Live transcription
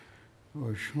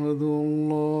أشهد أن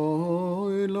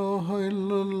لا إله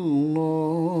إلا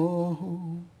الله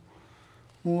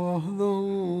وحده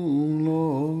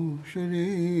لا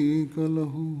شريك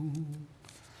له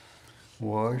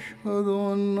وأشهد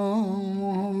أن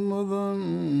محمدا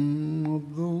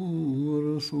عبده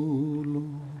ورسوله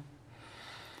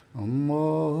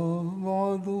أما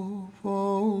بعد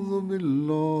فأعوذ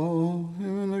بالله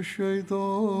من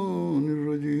الشيطان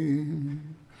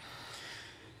الرجيم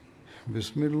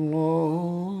بسم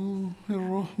الله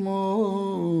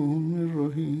الرحمن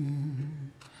الرحيم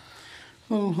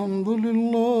الحمد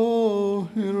لله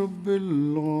رب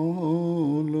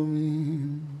العالمين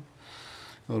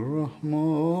الرحمن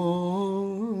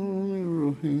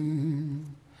الرحيم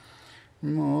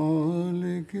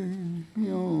مالك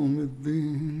يوم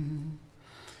الدين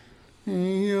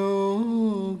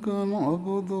إياك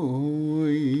نعبد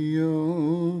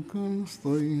وإياك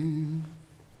نستعين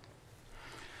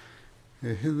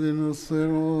اهدنا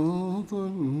الصراط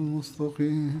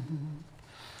المستقيم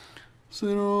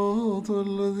صراط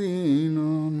الذين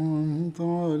أنعمت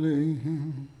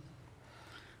عليهم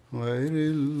غير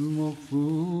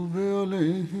المغضوب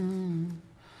عليهم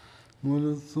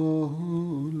ولا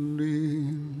الضالين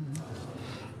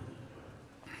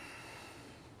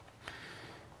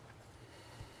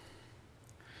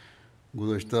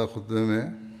گزشتہ خطبے میں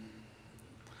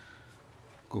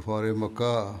کفار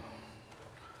مکہ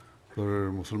پر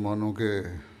مسلمانوں کے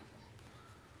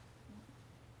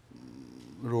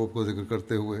روب کو ذکر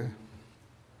کرتے ہوئے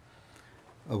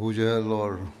ابو جہل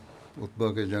اور عتبہ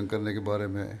کے جنگ کرنے کے بارے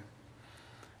میں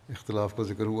اختلاف کا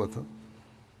ذکر ہوا تھا،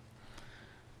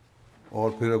 اور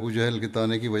پھر ابو جہل کے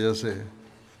طعنے کی وجہ سے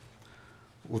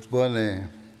عتبہ نے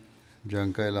جنگ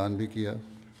کا اعلان بھی کیا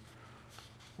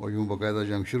اور یوں باقاعدہ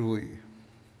جنگ شروع ہوئی۔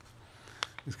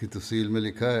 اس کی تفصیل میں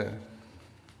لکھا ہے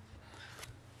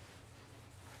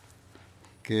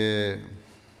کہ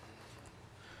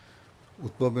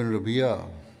عتبہ بن ربیعہ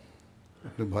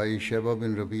اپنے بھائی شیبہ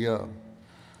بن ربیعہ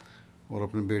اور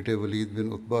اپنے بیٹے ولید بن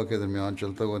عتبہ کے درمیان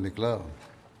چلتا ہوا نکلا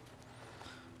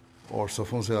اور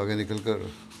صفوں سے آگے نکل کر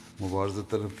مبارزت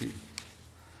طلب کی۔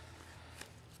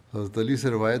 حضرت علی سے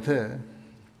روایت ہے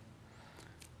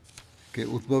کہ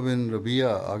عتبہ بن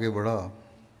ربیعہ آگے بڑھا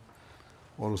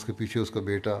اور اس کے پیچھے اس کا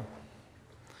بیٹا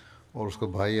اور اس کا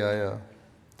بھائی آیا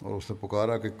اور اس نے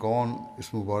پکارا کہ کون اس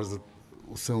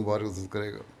سے مبارزت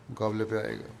کرے گا، مقابلے پہ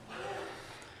آئے گا۔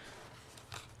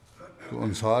 تو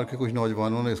انصار کے کچھ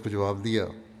نوجوانوں نے اس کو جواب دیا۔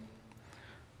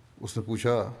 اس نے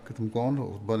پوچھا کہ تم کون ہو؟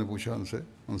 عتبہ نے پوچھا ان سے،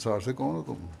 انصار سے کون ہو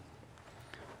تم؟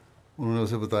 انہوں نے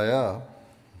اسے بتایا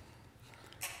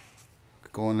کہ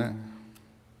کون ہے۔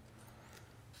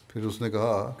 پھر اس نے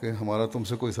کہا کہ ہمارا تم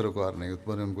سے کوئی سروکار نہیں۔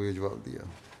 عتبہ نے ان کو یہ جواب دیا،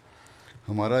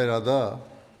 ہمارا ارادہ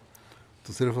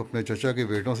تو صرف اپنے چچا کے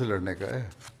بیٹوں سے لڑنے کا ہے،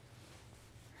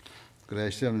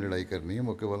 قریش سے ہم نے لڑائی کرنی ہے،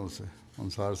 مکے والوں سے،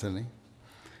 انصار سے نہیں۔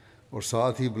 اور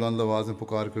ساتھ ہی بلند آواز میں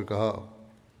پکار کر کہا،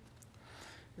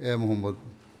 اے محمد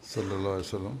صلی اللہ علیہ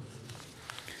وسلم،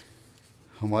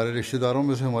 ہمارے رشتہ داروں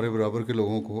میں سے ہمارے برابر کے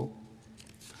لوگوں کو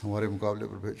ہمارے مقابلے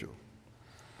پر بھیجو۔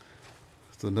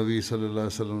 تو نبی صلی اللہ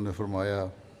علیہ وسلم نے فرمایا،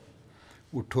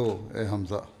 اٹھو اے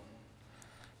حمزہ،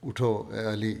 اٹھو اے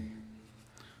علی،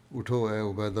 اٹھو اے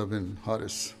عبیدہ بن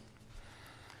حارث۔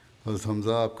 حضرت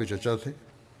حمزہ آپ کے چچا تھے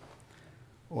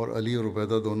اور علی اور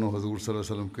عبیدہ دونوں حضور صلی اللہ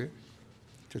علیہ وسلم کے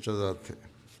چچا زاد تھے۔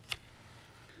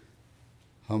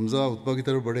 حمزہ عتبہ کی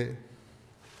طرف بڑھے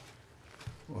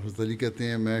اور حضرت علی کہتے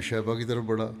ہیں میں شیبہ کی طرف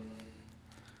بڑھا،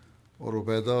 اور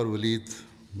عبیدہ اور ولید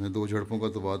میں دو جھڑپوں کا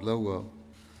تبادلہ ہوا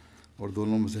اور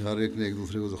دونوں میں سے ہر ایک نے ایک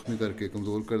دوسرے کو زخمی کر کے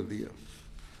کمزور کر دیا۔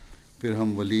 پھر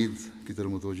ہم ولید کی طرف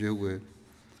متوجہ ہوئے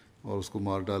اور اس کو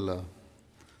مار ڈالا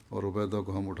اور عبیدہ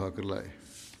کو ہم اٹھا کر لائے۔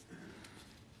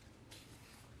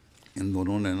 ان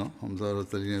دونوں نے حمزہ اور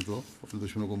حضرت علی نے تو اپنے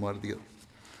دشمنوں کو مار دیا۔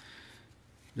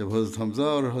 جب حضرت حمزہ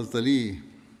اور حضرت علی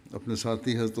اپنے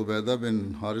ساتھی حضرت عبیدہ بن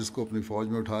حارث کو اپنی فوج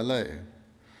میں اٹھا لائے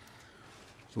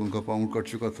تو ان کا پاؤں کٹ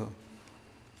چکا تھا۔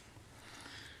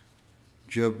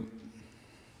 جب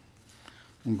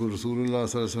ان کو رسول اللہ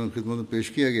صلی اللہ علیہ وسلم کی خدمت میں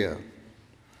پیش کیا گیا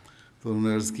تو انہوں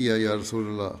نے عرض کیا، یا رسول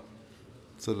اللہ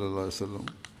صلی اللہ علیہ وسلم،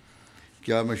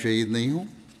 کیا میں شہید نہیں ہوں؟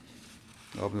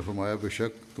 آپ نے فرمایا، بے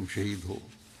شک تم شہید ہو۔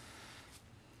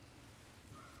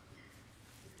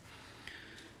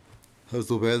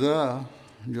 حضرت عبیدہ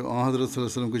جو آن حضرت صلی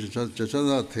اللہ علیہ وسلم کے چچا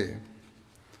زاد تھے،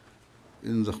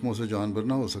 ان زخموں سے جان بر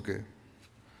نہ ہو سکے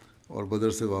اور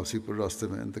بدر سے واپسی پر راستے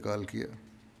میں انتقال کیا۔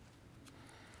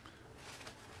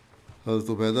 حضرت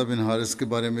عبیدہ بن حارث کے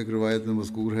بارے میں ایک روایت میں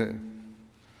مذکور ہے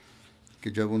کہ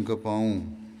جب ان کا پاؤں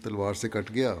تلوار سے کٹ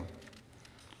گیا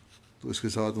تو اس کے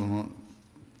ساتھ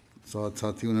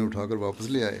ساتھی انہیں اٹھا کر واپس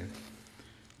لے آئے،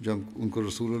 جب ان کو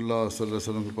رسول اللہ صلی اللہ علیہ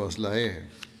وسلم کے پاس لائے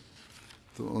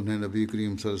تو انہیں نبی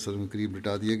کریم صلی اللہ علیہ وسلم کے قریب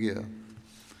لٹا دیا گیا۔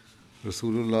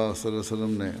 رسول اللہ صلی اللہ علیہ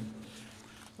وسلم نے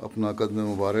اپنا قدم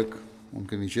مبارک ان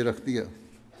کے نیچے رکھ دیا،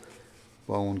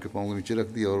 ان کے پاؤں کے نیچے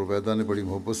رکھ دیا، اور عبیدہ نے بڑی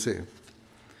محبت سے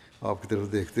آپ کی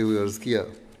طرف دیکھتے ہوئے عرض کیا،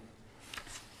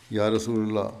 یا رسول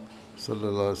اللہ صلی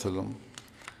اللہ علیہ وسلم،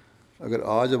 اگر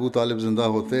آج ابو طالب زندہ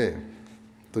ہوتے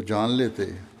تو جان لیتے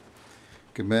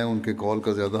کہ میں ان کے قول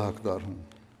کا زیادہ حقدار ہوں۔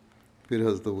 پھر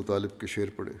حضرت ابو طالب کے شعر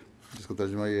پڑھے، جس کا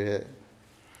ترجمہ یہ ہے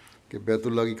کہ بیت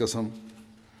اللہ کی قسم،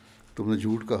 تم نے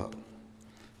جھوٹ کہا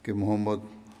کہ محمد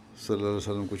صلی اللہ علیہ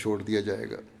وسلم کو چھوڑ دیا جائے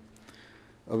گا۔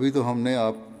 ابھی تو ہم نے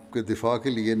آپ کے دفاع کے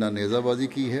لیے نہ نیزہ بازی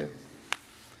کی ہے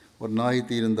اور نہ ہی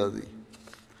تیر اندازی،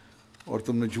 اور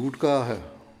تم نے جھوٹ کہا ہے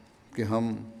کہ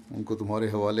ہم ان کو تمہارے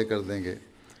حوالے کر دیں گے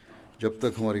جب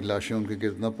تک ہماری لاشیں ان کے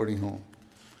گرد نہ پڑی ہوں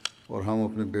اور ہم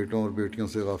اپنے بیٹوں اور بیٹیوں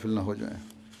سے غافل نہ ہو جائیں۔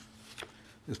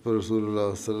 اس پر رسول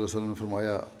اللہ صلی اللہ علیہ وسلم نے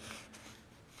فرمایا،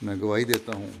 میں گواہی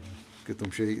دیتا ہوں کہ تم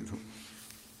شہید ہو۔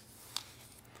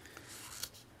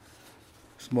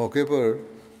 اس موقع پر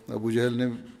ابو جہل نے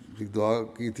ایک دعا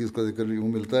کی تھی، اس کا ذکر یوں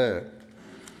ملتا ہے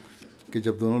کہ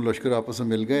جب دونوں لشکر آپس میں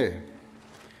مل گئے،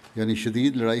 یعنی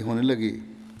شدید لڑائی ہونے لگی،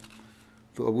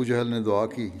 تو ابو جہل نے دعا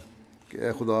کی کہ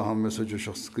اے خدا، ہم میں سے جو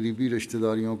شخص قریبی رشتہ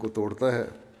داریوں کو توڑتا ہے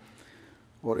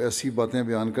اور ایسی باتیں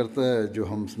بیان کرتا ہے جو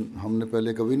ہم نے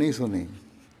پہلے کبھی نہیں سنی،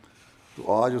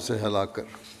 تو آج اسے ہلاک کر۔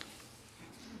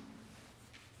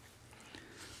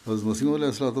 حضرت مسیح علیہ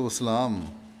الصلوۃ والسلام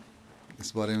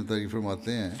اس بارے میں تعریف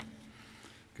فرماتے ہیں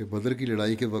کہ بدر کی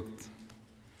لڑائی کے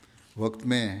وقت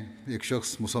میں ایک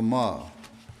شخص مسمى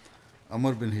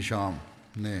عمر بن ہشام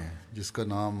نے، جس کا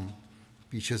نام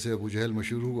پیچھے سے ابو جہل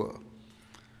مشہور ہوا،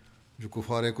 جو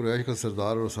کفار قریش کا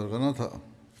سردار اور سرغنہ تھا،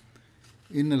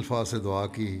 ان الفاظ سے دعا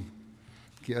کی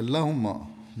کہ اللہم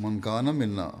من کان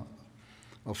منا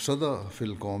افسد فی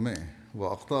القوم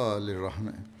واقطع للرحم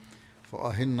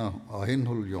فآہنہ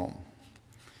اليوم،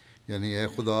 یعنی اے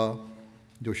خدا،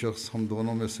 جو شخص ہم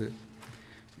دونوں میں سے،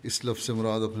 اس لفظ سے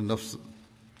مراد اپنے نفس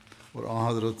اور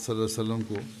حضرت صلی اللہ علیہ وسلم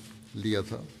کو لیا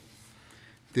تھا،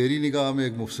 تیری نگاہ میں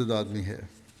ایک مفسد آدمی ہے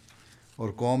اور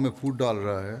قوم میں پھوٹ ڈال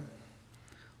رہا ہے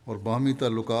اور باہمی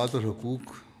تعلقات اور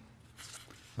حقوق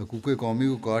قومی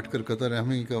کو کاٹ کر قطع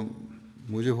رحمی کا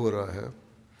موجب ہو رہا ہے،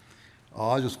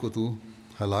 آج اس کو تو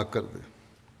ہلاک کر دے۔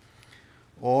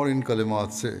 اور ان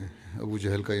کلمات سے ابو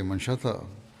جہل کا یہ منشا تھا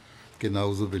کہ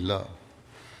نعوذ باللہ،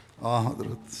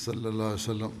 حضرت صلی اللہ علیہ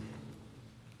وسلم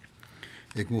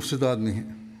ایک مفسد آدمی ہیں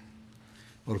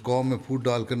اور قوم میں پھوٹ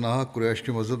ڈال کر ناحق قریش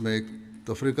کے مذہب میں ایک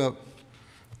تفرقہ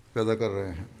پیدا کر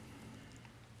رہے ہیں،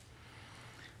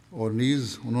 اور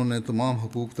نیز انہوں نے تمام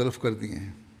حقوق تلف کر دیے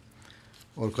ہیں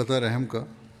اور قطع رحم کا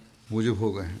موجب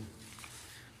ہو گئے ہیں۔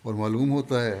 اور معلوم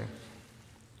ہوتا ہے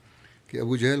کہ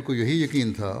ابو جہل کو یہی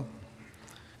یقین تھا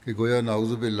کہ گویا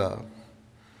نعوذ باللہ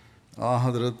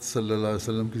حضرت صلی اللہ علیہ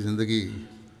وسلم کی زندگی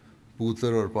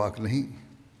پوتر اور پاک نہیں،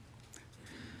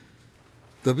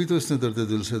 تبھی تو اس نے درد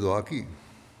دل سے دعا کی،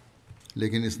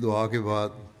 لیکن اس دعا کے بعد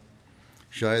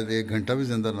شاید 1 گھنٹہ بھی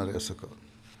زندہ نہ رہ سکا،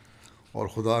 اور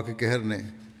خدا کے قہر نے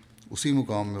اسی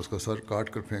مقام میں اس کا سر کاٹ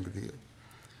کر پھینک دیا،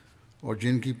 اور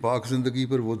جن کی پاک زندگی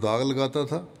پر وہ داغ لگاتا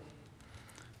تھا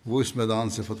وہ اس میدان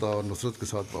سے فتح اور نصرت کے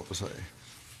ساتھ واپس آئے۔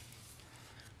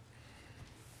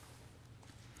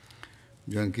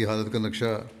 جنگ کی حالت کا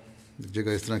نقشہ جگہ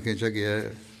اس طرح کھینچا گیا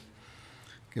ہے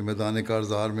کہ میدان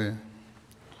کارزار میں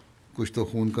کچھ تو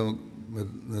خون کا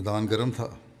میدان گرم تھا،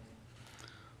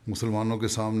 مسلمانوں کے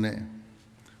سامنے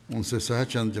ان سے سہ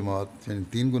چند جماعت، یعنی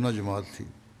 3 گنا جماعت تھی،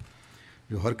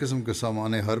 جو ہر قسم کے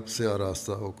سامان حرب سے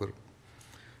آراستہ ہو کر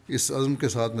اس عزم کے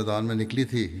ساتھ میدان میں نکلی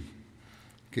تھی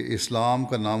کہ اسلام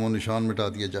کا نام و نشان مٹا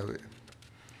دیا جاوے،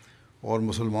 اور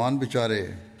مسلمان بیچارے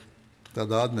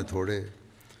تعداد میں تھوڑے،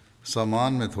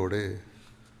 سامان میں تھوڑے،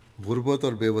 غربت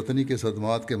اور بے وطنی کے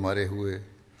صدمات کے مارے ہوئے،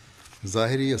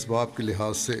 ظاہری اسباب کے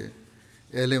لحاظ سے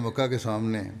اہل مکہ کے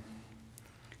سامنے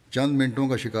چند منٹوں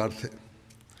کا شکار تھے،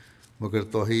 مگر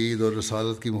توحید اور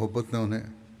رسالت کی محبت نے انہیں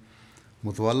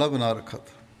متوالا بنا رکھا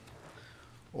تھا،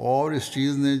 اور اس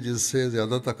چیز نے جس سے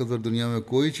زیادہ طاقتور دنیا میں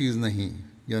کوئی چیز نہیں،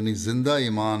 یعنی زندہ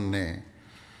ایمان نے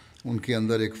ان کے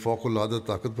اندر ایک فوق العادہ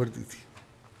طاقت بھر دی تھی۔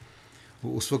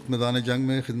 وہ اس وقت میدان جنگ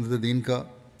میں خدمت دین کا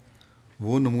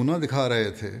وہ نمونہ دکھا رہے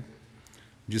تھے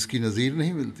جس کی نظیر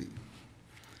نہیں ملتی۔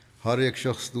 ہر ایک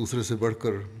شخص دوسرے سے بڑھ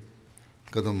کر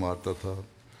قدم مارتا تھا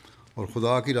اور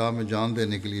خدا کی راہ میں جان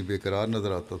دینے کے لیے بے قرار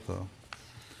نظر آتا تھا۔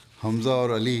 حمزہ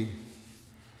اور علی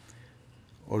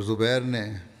اور زبیر نے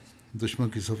دشمن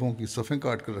کی صفوں کی صفیں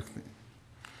کاٹ کر رکھ دیں۔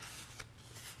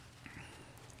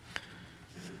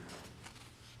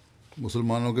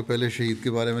 مسلمانوں کے پہلے شہید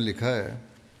کے بارے میں لکھا ہے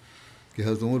کہ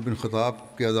حضرت عمر بن خطاب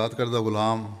کے آزاد کردہ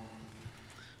غلام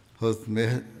حضرت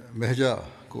مہجہ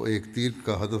کو ایک تیر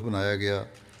کا ہدف بنایا گیا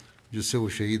جس سے وہ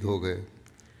شہید ہو گئے۔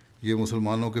 یہ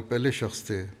مسلمانوں کے پہلے شخص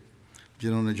تھے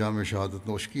جنہوں نے جام شہادت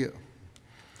نوش کیا۔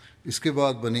 اس کے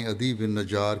بعد بنی عدی بن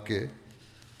نجار کے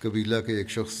قبیلہ کے ایک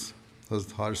شخص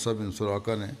حضرت حارثہ بن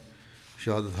سراقہ نے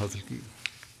شہادت حاصل کی۔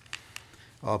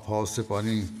 آپ حوض سے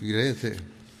پانی پی رہے تھے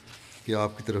کہ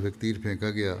آپ کی طرف ایک تیر پھینکا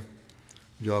گیا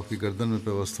جو آپ کی گردن میں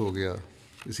پیوست ہو گیا۔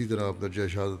 اسی طرح آپ درجہ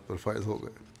شہادت پر فائز ہو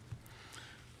گئے۔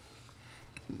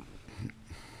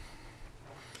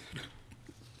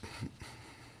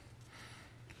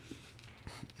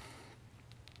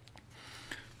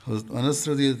 حضرت انس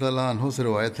رضی اللہ عنہ سے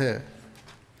روایت ہے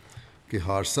کہ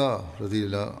حارثہ رضی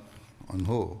اللہ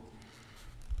عنہ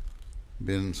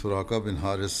بن سراقہ بن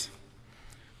حارث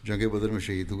جنگ بدر میں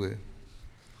شہید ہوئے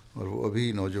اور وہ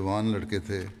ابھی نوجوان لڑکے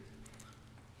تھے۔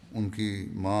 ان کی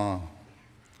ماں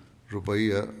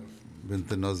ربیہ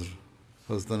بنت نضر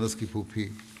حضرت انس کی پھوپھی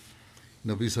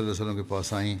نبی صلی اللہ علیہ وسلم کے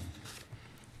پاس آئیں،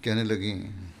 کہنے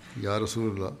لگیں یا رسول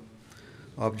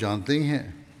اللہ، آپ جانتے ہی ہیں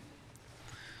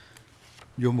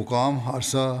جو مقام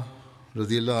حارثہ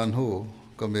رضی اللہ عنہ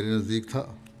کا میرے نزدیک تھا،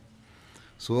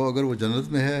 سو اگر وہ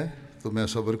جنت میں ہے تو میں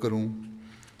صبر کروں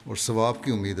اور ثواب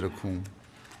کی امید رکھوں،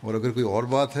 اور اگر کوئی اور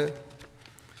بات ہے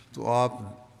تو آپ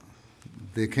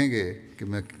دیکھیں گے کہ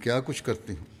میں کیا کچھ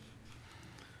کرتی ہوں۔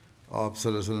 آپ صلی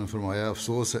اللہ علیہ وسلم نے فرمایا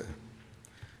افسوس ہے،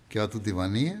 کیا تو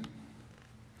دیوانی ہے؟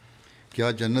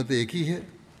 کیا جنت ایک ہی ہے؟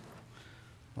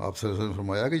 آپ صلی اللہ علیہ وسلم نے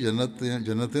فرمایا کہ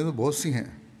جنتیں تو بہت سی ہیں،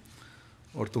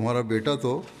 اور تمہارا بیٹا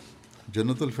تو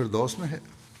جنت الفردوس میں ہے۔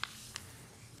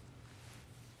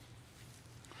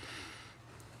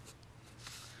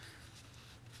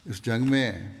 اس جنگ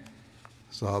میں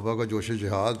صحابہ کا جوش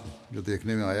جہاد جو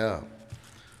دیکھنے میں آیا،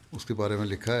 اس کے بارے میں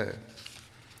لکھا ہے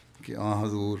کہ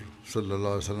حضور صلی اللہ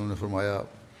علیہ وسلم نے فرمایا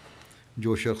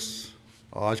جو شخص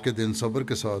آج کے دن صبر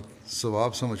کے ساتھ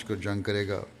ثواب سمجھ کر جنگ کرے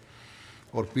گا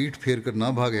اور پیٹھ پھیر کر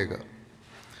نہ بھاگے گا،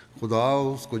 خدا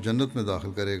اس کو جنت میں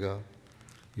داخل کرے گا۔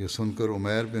 یہ سن کر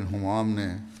عمیر بن حمام نے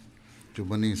جو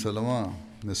بنی سلمہ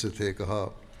میں سے تھے کہا،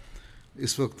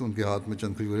 اس وقت ان کے ہاتھ میں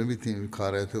چند کھجوریں بھی تھیں،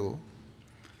 کھا رہے تھے وہ،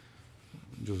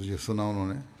 جو یہ سنا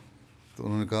انہوں نے، تو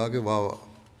انہوں نے کہا کہ واہ واہ،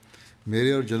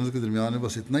 میرے اور جنت کے درمیان میں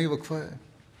بس اتنا ہی وقفہ ہے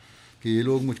کہ یہ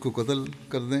لوگ مجھ کو قتل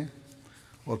کر دیں،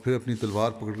 اور پھر اپنی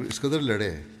تلوار پکڑ کر اس قدر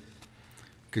لڑے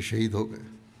کہ شہید ہو گئے۔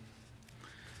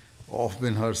 اوف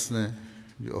بن حرس نے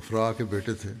جو افراح کے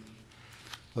بیٹے تھے،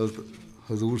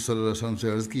 حضور صلی اللہ علیہ وسلم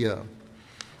سے عرض کیا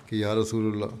کہ یا رسول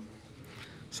اللہ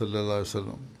صلی اللہ علیہ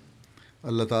وسلم،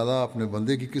 اللہ تعالیٰ اپنے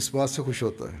بندے کی کس بات سے خوش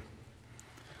ہوتا ہے؟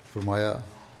 فرمایا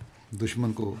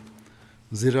دشمن کو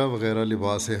زرہ وغیرہ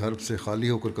لباس حرب سے خالی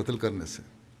ہو کر قتل کرنے سے۔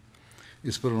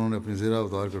 اس پر انہوں نے اپنی زرہ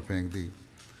اتار کر پھینک دی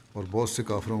اور بہت سے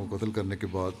کافروں کو قتل کرنے کے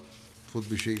بعد خود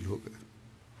بھی شہید ہو گئے۔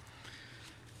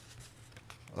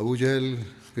 ابو جہل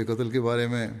کے قتل کے بارے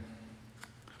میں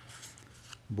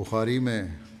بخاری میں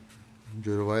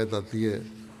جو روایت آتی ہے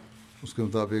اس کے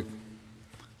مطابق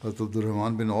حضرت عبد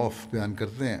الرحمن بن عوف بیان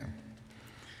کرتے ہیں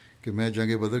کہ میں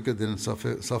جنگ بدر کے دن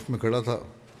صف میں کھڑا تھا،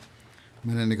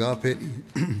 میں نے نگاہ پھیری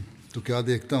تو کیا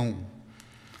دیکھتا ہوں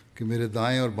کہ میرے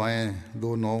دائیں اور بائیں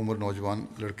دو نوعمر نوجوان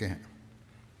لڑکے ہیں۔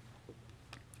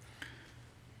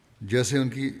 جیسے ان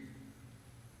کی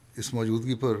اس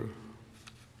موجودگی پر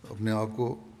اپنے آپ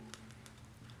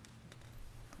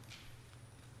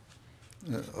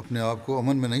کو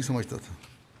امن میں نہیں سمجھتا تھا۔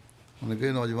 انہوں نے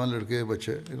کہا نوجوان لڑکے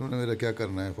بچے، انہوں نے میرا کیا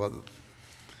کرنا ہے حفاظت؟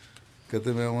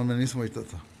 کہتے میں امن میں نہیں سمجھتا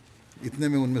تھا۔ اتنے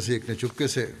میں ان میں سے ایک نے چپکے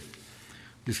سے،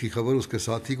 جس کی خبر اس کے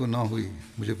ساتھی کو نہ ہوئی،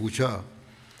 مجھے پوچھا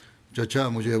چچا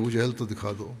مجھے ابو جہل تو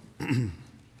دکھا دو۔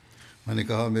 میں نے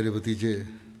کہا میرے بھتیجے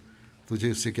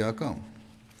تجھے اس سے کیا کام؟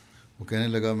 وہ کہنے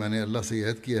لگا میں نے اللہ سے یہ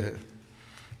عہد کیا ہے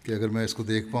کہ اگر میں اس کو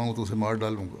دیکھ پاؤں تو اسے مار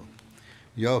ڈالوں گا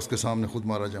یا اس کے سامنے خود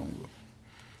مارا جاؤں گا۔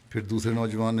 پھر دوسرے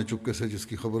نوجوان نے چپکے سے، جس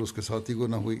کی خبر اس کے ساتھی کو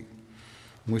نہ ہوئی،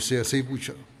 مجھ سے ایسے ہی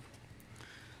پوچھا۔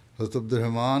 حضرت عبد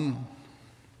الرحمن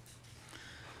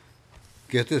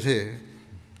کہتے تھے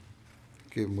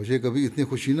کہ مجھے کبھی اتنی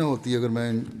خوشی نہ ہوتی اگر میں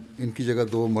ان کی جگہ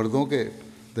دو مردوں کے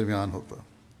درمیان ہوتا۔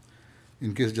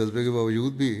 ان کے اس جذبے کے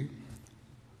باوجود بھی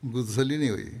ان کو تسلی نہیں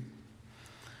ہوئی،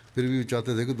 پھر بھی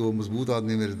چاہتے تھے کہ دو مضبوط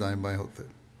آدمی میرے دائیں بائیں ہوتے۔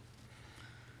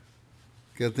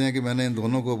 کہتے ہیں کہ میں نے ان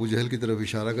دونوں کو ابو جہل کی طرف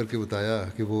اشارہ کر کے بتایا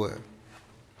کہ وہ ہے۔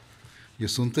 یہ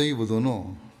سنتے ہی وہ دونوں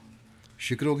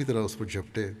شکروں کی طرح اس پر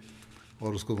جھپٹے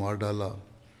اور اس کو مار ڈالا،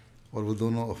 اور وہ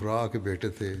دونوں افراح کے بیٹے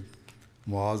تھے،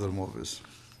 معاذ اور موبس۔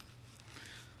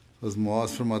 حضرت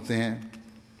معاذ فرماتے ہیں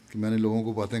کہ میں نے لوگوں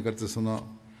کو باتیں کرتے سنا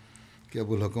کہ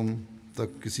ابو الحکم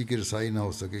تک کسی کی رسائی نہ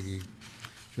ہو سکے گی،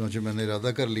 چنانچہ میں نے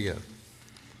ارادہ کر لیا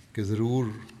کہ ضرور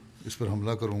اس پر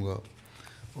حملہ کروں گا،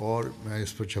 اور میں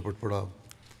اس پر جھپٹ پڑا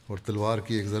اور تلوار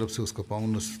کی ایک ضرب سے اس کا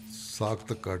پاؤں ساق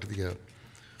تک کاٹ دیا۔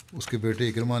 اس کے بیٹے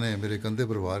اکرمہ نے میرے کندھے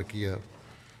پر وار کیا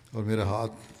اور میرا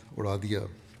ہاتھ اڑا دیا،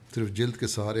 صرف جلد کے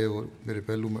سہارے، اور میرے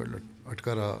پہلو میں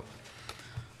اٹکا رہا۔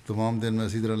 تمام دن میں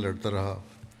اسی طرح لڑتا رہا۔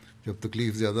 جب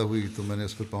تکلیف زیادہ ہوئی تو میں نے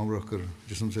اس پر پاؤں رکھ کر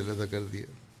جسم سے علیحدہ کر دیا۔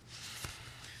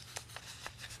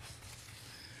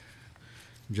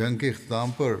 جنگ کے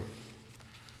اختتام پر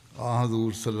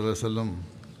حضور صلی اللہ علیہ وسلم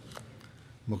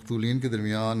مقتولین کے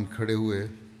درمیان کھڑے ہوئے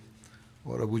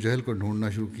اور ابو جہل کو ڈھونڈنا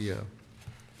شروع کیا۔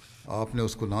 آپ نے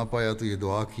اس کو نہ پایا تو یہ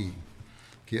دعا کی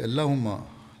کہ اللہم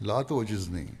لا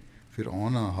تعجزنی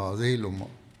فرعون ہذہ الامہ،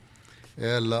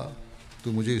 اے اللہ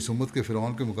تو مجھے اس امت کے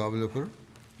فرعون کے مقابلے پر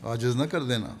عاجز نہ کر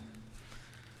دینا،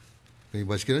 کہیں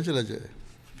بچ کے نہ چلا جائے۔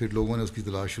 پھر لوگوں نے اس کی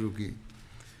تلاش شروع کی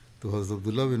تو حضرت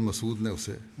عبداللہ بن مسعود نے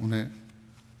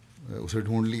اسے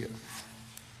ڈھونڈ لیا۔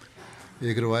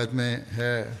 ایک روایت میں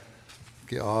ہے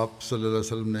کہ آپ صلی اللہ علیہ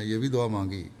وسلم نے یہ بھی دعا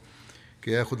مانگی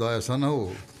کہ اے خدا ایسا نہ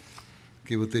ہو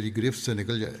کہ وہ تیری گرفت سے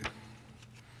نکل جائے۔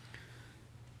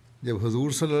 جب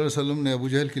حضور صلی اللہ علیہ وسلم نے ابو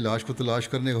جہل کی لاش کو تلاش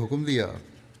کرنے کا حکم دیا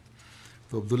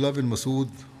تو عبداللہ بن مسعود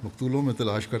مقتولوں میں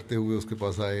تلاش کرتے ہوئے اس کے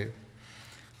پاس آئے۔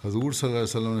 حضور صلی اللہ علیہ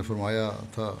وسلم نے فرمایا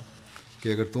تھا کہ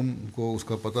اگر تم کو اس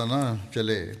کا پتہ نہ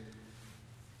چلے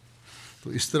تو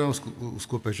اس طرح اس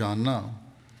کو پہچاننا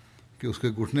کہ اس کے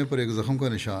گھٹنے پر ایک زخم کا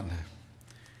نشان ہے،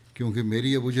 کیونکہ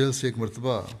میری ابو جہل سے ایک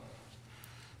مرتبہ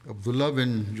عبداللہ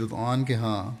بن جدعان کے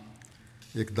ہاں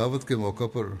ایک دعوت کے موقع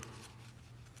پر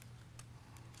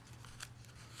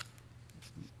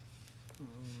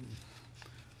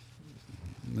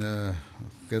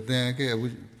کہتے ہیں کہ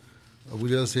ابو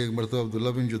جہل سے ایک مرتبہ عبداللہ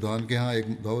بن جدعان کے ہاں ایک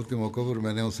دعوت کے موقع پر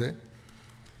میں نے اسے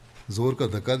زور کا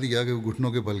دھکا دیا کہ وہ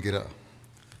گھٹنوں کے بل گرا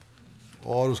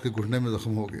اور اس کے گھٹنے میں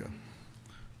زخم ہو گیا۔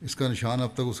 اس کا نشان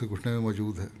اب تک اس کے گھٹنے میں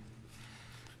موجود ہے۔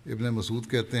 ابن مسعود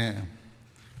کہتے ہیں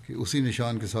کہ اسی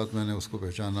نشان کے ساتھ میں نے اس کو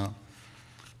پہچانا،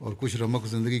 اور کچھ رمق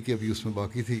زندگی کی ابھی اس میں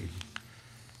باقی تھی۔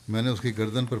 میں نے اس کی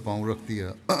گردن پر پاؤں رکھ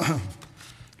دیا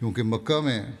کیونکہ مکہ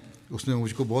میں اس نے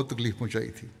مجھ کو بہت تکلیف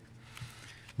پہنچائی تھی۔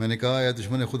 میں نے کہا اے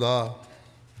دشمن خدا،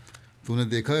 تو نے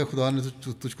دیکھا ہے خدا نے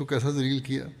تجھ کو کیسا ذلیل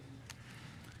کیا؟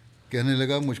 کہنے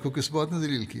لگا مجھ کو کس بات نے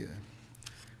ذلیل کیا ہے؟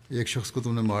 ایک شخص کو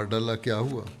تم نے مار ڈالا، کیا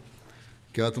ہوا؟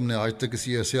 کیا تم نے آج تک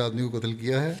کسی ایسے آدمی کو قتل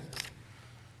کیا ہے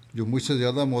جو مجھ سے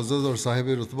زیادہ معزز اور صاحب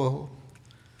رتبہ ہو؟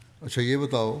 اچھا یہ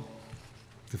بتاؤ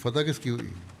کہ فتح کس کی ہوئی؟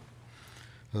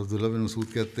 حضرت عبداللہ بن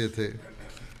مسعود کہتے تھے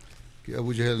کہ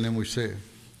ابو جہل نے مجھ سے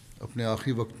اپنے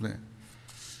آخری وقت میں،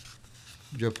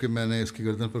 جب کہ میں نے اس کی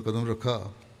گردن پر قدم رکھا،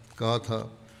 کہا تھا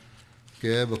کہ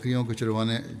اے بکریوں کے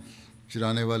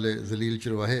چرانے والے ذلیل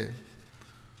چرواہے،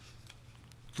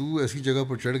 تو ایسی جگہ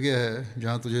پر چڑھ گیا ہے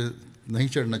جہاں تجھے نہیں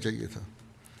چڑھنا چاہیے تھا۔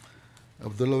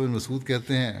 عبداللہ بن مسعود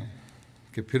کہتے ہیں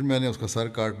کہ پھر میں نے اس کا سر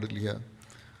کاٹ لیا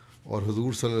اور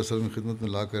حضور صلی اللہ علیہ وسلم کی خدمت میں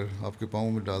لا کر آپ کے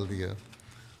پاؤں میں ڈال دیا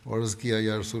اور عرض کیا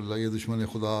یا رسول اللہ، یہ دشمن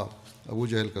خدا ابو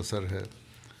جہل کا سر ہے۔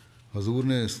 حضور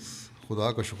نے اس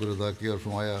خدا کا شکر ادا کیا اور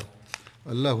فرمایا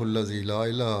اللہ الذی لا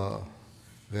الہ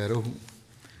غیرہ،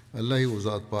 اللہ ہی وہ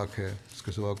ذات پاک ہے، اس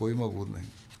کے سوا کوئی معبود نہیں۔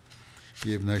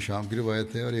 یہ ابن شام کی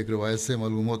روایت ہے، اور ایک روایت سے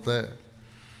معلوم ہوتا ہے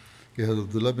کہ حضرت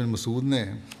عبداللہ بن مسعود نے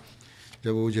جب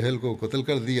ابو جہل کو قتل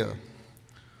کر دیا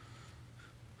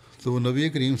تو وہ نبی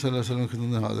کریم صلی اللہ علیہ وسلم کی خدمت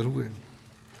میں حاضر ہوئے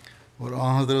اور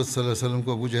حضرت صلی اللہ علیہ وسلم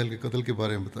کو ابو جہل کے قتل کے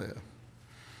بارے میں بتایا۔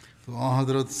 تو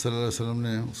حضرت صلی اللہ علیہ وسلم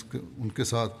نے ان کے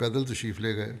ساتھ پیدل تشریف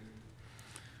لے گئے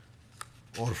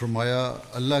اور فرمایا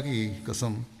اللہ کی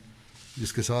قسم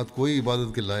جس کے ساتھ کوئی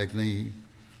عبادت کے لائق نہیں،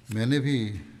 میں نے بھی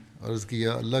عرض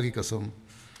کیا اللہ کی قسم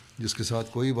جس کے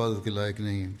ساتھ کوئی عبادت کے لائق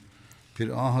نہیں۔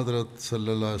 پھر حضرت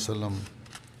صلی اللہ علیہ وسلم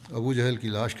ابو جہل کی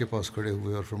لاش کے پاس کھڑے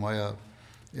ہوئے اور فرمایا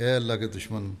اے اللہ کے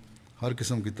دشمن، ہر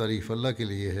قسم کی تعریف اللہ کے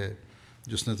لیے ہے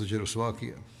جس نے تجھے رسوا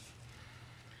کیا۔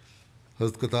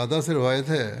 حضرت قتادہ سے روایت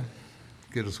ہے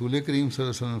کہ رسول کریم صلی اللہ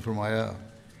علیہ وسلم نے فرمایا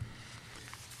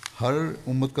ہر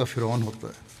امت کا فرعون ہوتا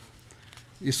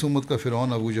ہے، اس امت کا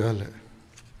فرعون ابو جہل ہے۔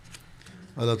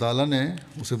 اللہ تعالیٰ نے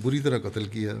اسے بری طرح قتل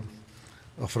کیا،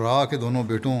 افراء کے دونوں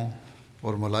بیٹوں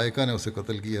اور ملائکہ نے اسے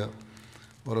قتل کیا،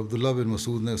 اور عبداللہ بن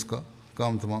مسعود نے اس کا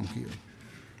کام تمام کیا۔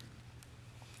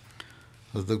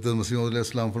 حضرت اقدس مسیح علیہ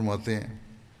السلام فرماتے ہیں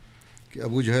کہ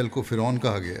ابو جہل کو فرعون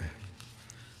کہا گیا ہے،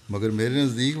 مگر میرے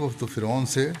نزدیک وہ تو فرعون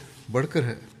سے بڑھ کر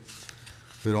ہے۔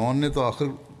 فرعون نے تو آخر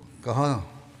کہا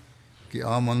کہ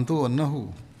آمنت انہ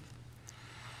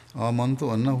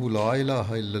لا الہ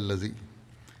الا الذی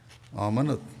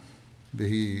آمنت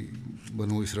بہی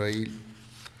بنو اسرائیل،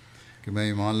 کہ میں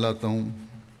ایمان لاتا ہوں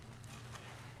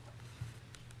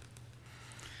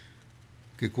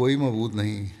کہ کوئی معبود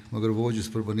نہیں مگر وہ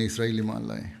جس پر بنی اسرائیل ایمان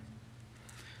لائیں،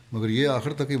 مگر یہ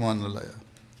آخر تک ایمان نہ لایا۔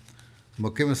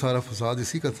 مکے میں سارا فساد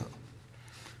اسی کا تھا،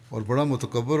 اور بڑا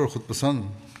متکبر اور خود پسند،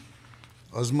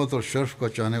 عظمت اور شرف کا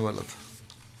چاہنے والا تھا۔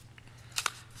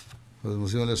 حضرت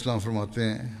مسیح علیہ السلام فرماتے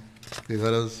ہیں کہ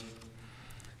غرض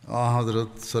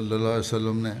حضرت صلی اللہ علیہ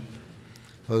وسلم نے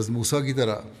حضرت موسیٰ کی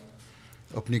طرح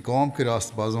اپنی قوم کے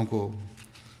راست بازوں کو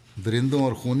درندوں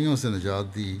اور خونیوں سے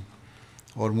نجات دی،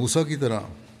 اور موسیٰ کی طرح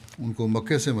ان کو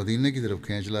مکے سے مدینہ کی طرف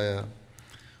کھینچ لایا،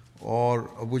 اور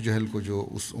ابو جہل کو جو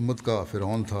اس امت کا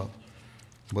فرعون تھا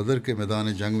بدر کے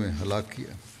میدان جنگ میں ہلاک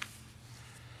کیا۔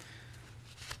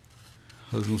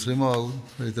 حضرت مسلمہ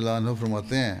رضی اللہ عنہ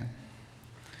فرماتے ہیں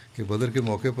کہ بدر کے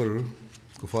موقع پر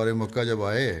کفار مکہ جب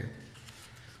آئے،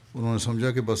 انہوں نے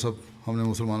سمجھا کہ بس اب ہم نے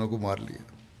مسلمانوں کو مار لیا،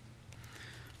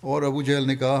 اور ابو جہل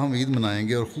نے کہا ہم عید منائیں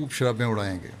گے اور خوب شرابیں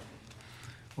اڑائیں گے،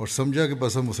 اور سمجھا کہ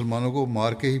بس اب مسلمانوں کو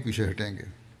مار کے ہی پیچھے ہٹیں گے۔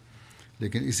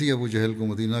 لیکن اسی ابو جہل کو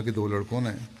مدینہ کے 2 لڑکوں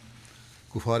نے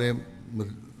کفار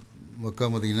مکہ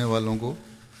مدینہ والوں کو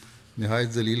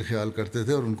نہایت ذلیل خیال کرتے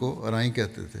تھے اور ان کو ارائیں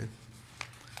کہتے تھے،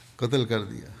 قتل کر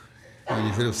دیا۔ یعنی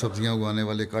صرف سبزیاں اگانے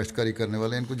والے، کاشتکاری کرنے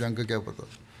والے، ان کو جنگ کا کیا پتہ،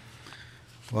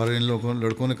 اور ان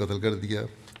لڑکوں نے قتل کر دیا،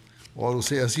 اور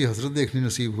اسے ایسی حسرت دیکھنی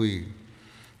نصیب ہوئی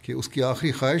کہ اس کی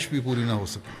آخری خواہش بھی پوری نہ ہو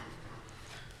سکی۔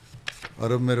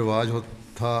 عرب میں رواج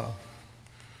تھا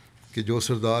کہ جو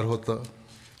سردار ہوتا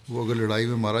وہ اگر لڑائی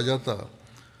میں مارا جاتا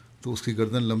تو اس کی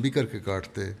گردن لمبی کر کے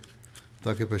کاٹتے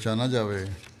تاکہ پہچانا جاوے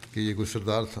کہ یہ کوئی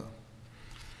سردار تھا۔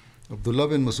 عبداللہ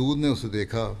بن مسعود نے اسے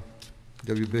دیکھا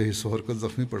جب یہ بے حس و حرکت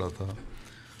زخمی پڑا تھا،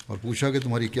 اور پوچھا کہ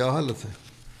تمہاری کیا حالت ہے؟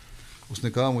 اس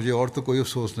نے کہا مجھے اور تو کوئی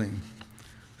افسوس نہیں،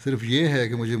 صرف یہ ہے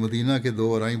کہ مجھے مدینہ کے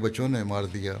 2 ارائیں بچوں نے مار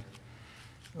دیا۔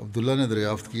 عبداللہ نے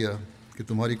دریافت کیا کہ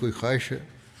تمہاری کوئی خواہش ہے؟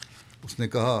 اس نے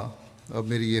کہا اب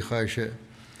میری یہ خواہش ہے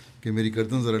کہ میری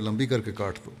گردن ذرا لمبی کر کے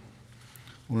کاٹ دو۔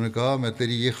 انہوں نے کہا میں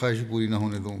تیری یہ خواہش پوری نہ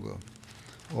ہونے دوں گا،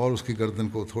 اور اس کی گردن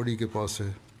کو تھوڑی کے پاس سے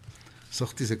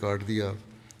سختی سے کاٹ دیا،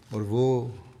 اور وہ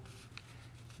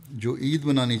جو عید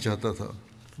منانی چاہتا تھا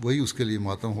وہی اس کے لیے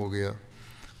ماتم ہو گیا،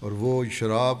 اور وہ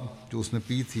شراب جو اس نے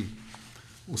پی تھی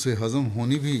اسے ہضم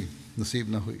ہونی بھی نصیب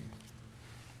نہ ہوئی۔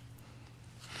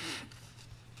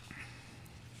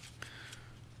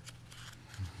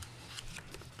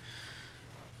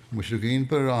 مشرکین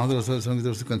پر حضرت صلی اللہ علیہ وسلم کی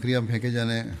طرف سے کنکریاں پھینکے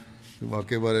جانے کے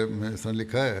واقعے بارے میں اس نے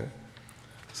لکھا ہے،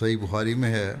 صحیح بخاری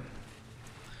میں ہے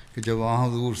کہ جب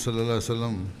حضور صلی اللہ علیہ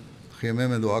وسلم خیمے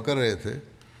میں دعا کر رہے تھے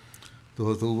تو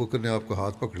حضرت ابوبکر نے آپ کا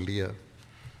ہاتھ پکڑ لیا۔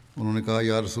 انہوں نے کہا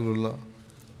یا رسول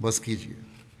اللہ بس کیجیے،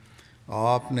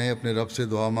 آپ نے اپنے رب سے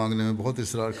دعا مانگنے میں بہت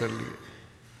اصرار کر لیے،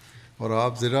 اور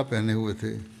آپ زرہ پہنے ہوئے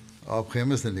تھے، آپ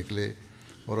خیمے سے نکلے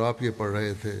اور آپ یہ پڑھ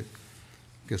رہے تھے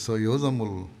کہ سیہزم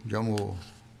الجمع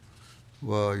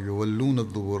ویولون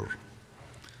الدبر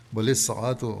بل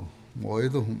الساعۃ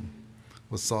موعدہم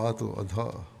والساعۃ ادھیٰ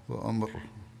وامر۔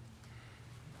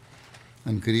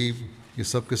 عنقریب یہ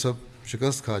سب کے سب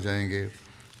شکست کھا جائیں گے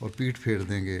اور پیٹھ پھیر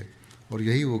دیں گے، اور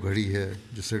یہی وہ گھڑی ہے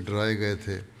جس سے ڈرائے گئے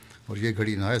تھے، اور یہ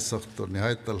گھڑی نہایت سخت اور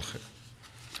نہایت تلخ ہے۔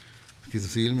 اس کی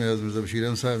تفصیل میں حضرت مرزا بشیر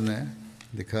احمد صاحب نے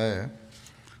لکھا ہے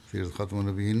سیرت خاتم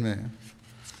النبیین میں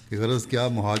کہ غرض کیا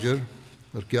مہاجر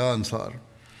اور کیا انصار،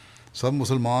 سب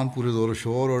مسلمان پورے زور و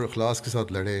شور اور اخلاص کے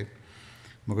ساتھ لڑے،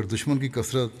 مگر دشمن کی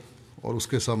کثرت اور اس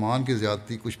کے سامان کی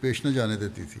زیادتی کچھ پیش نہ جانے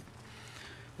دیتی تھی،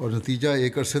 اور نتیجہ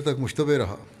ایک عرصے تک مشتبہ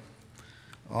رہا۔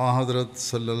 حضرت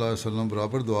صلی اللہ علیہ وسلم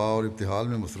برابر دعا اور ابتحال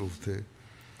میں مصروف تھے،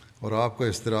 اور آپ کا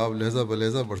اضطراب لہجہ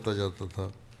بلہجہ بڑھتا جاتا تھا،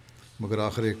 مگر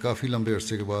آخر ایک کافی لمبے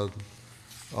عرصے کے بعد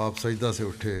آپ سجدہ سے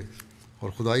اٹھے اور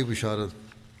خدائی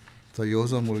بشارت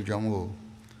سیہزم الجمع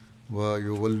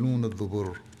ویولون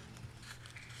الدبر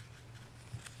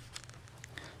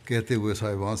کہتے ہوئے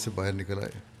صاحبان سے باہر نکل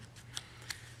آئے۔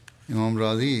 امام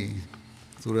راضی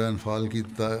سورہ انفال کی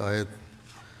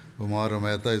آیت وما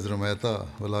رمیتہ اذ رمیتہ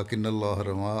ولکن اللہ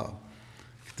رمی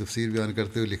کی تفسیر بیان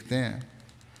کرتے ہوئے لکھتے ہیں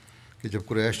کہ جب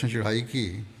قریش نے چڑھائی کی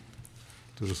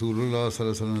تو رسول اللہ صلی اللہ علیہ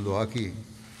وسلم نے دعا کی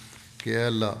کہ اے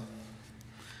اللہ،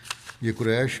 یہ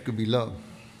قریش قبیلہ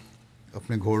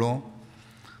اپنے گھوڑوں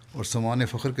اور سامان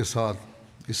فخر کے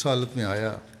ساتھ اس حالت میں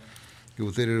آیا کہ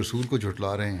وہ تیرے رسول کو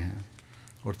جھٹلا رہے ہیں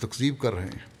اور تکذیب کر رہے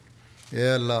ہیں۔ اے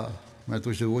اللہ، میں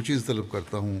تجھ سے وہ چیز طلب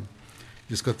کرتا ہوں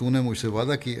جس کا تو نے مجھ سے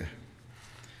وعدہ کیا ہے۔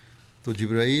 تو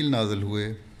جبرائیل نازل ہوئے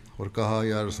اور کہا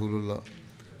یا رسول اللہ،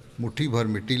 مٹھی بھر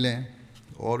مٹی لیں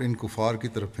اور ان کفار کی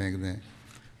طرف پھینک دیں۔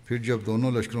 پھر جب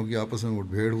دونوں لشکروں کی آپس میں مٹ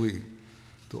بھیڑ ہوئی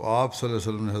تو آپ صلی اللہ علیہ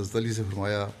وسلم نے حضرت علی سے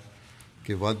فرمایا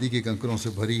کہ وادی کے کنکروں سے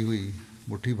بھری ہوئی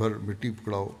مٹھی بھر مٹی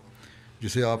پکڑاؤ،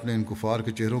 جسے آپ نے ان کفار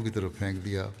کے چہروں کی طرف پھینک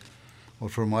دیا، اور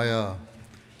فرمایا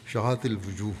شہات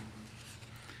الوجوہ،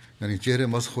 یعنی چہرے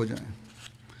مسخ ہو جائیں۔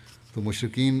 تو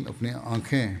مشرکین اپنی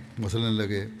آنکھیں مسلنے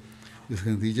لگے، جس کے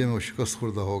نتیجے میں وہ شکست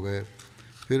خوردہ ہو گئے۔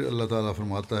 پھر اللہ تعالیٰ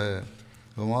فرماتا ہے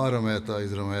وما رمیت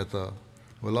اذ رمیت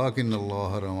ولکن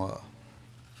اللہ رمی،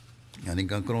 یعنی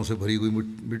کنکروں سے بھری ہوئی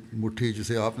مٹھی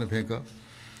جسے آپ نے پھینکا،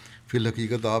 فی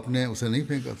الحقیقت آپ نے اسے نہیں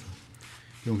پھینکا تھا،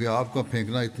 کیونکہ آپ کا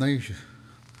پھینکنا اتنا ہی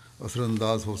اثر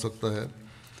انداز ہو سکتا ہے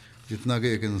جتنا کہ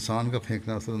ایک انسان کا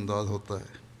پھینکنا اثر انداز ہوتا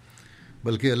ہے،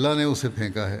 بلکہ اللہ نے اسے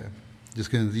پھینکا ہے، جس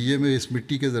کے نتیجے میں اس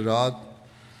مٹی کے ذرات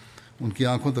ان کی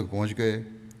آنکھوں تک پہنچ گئے۔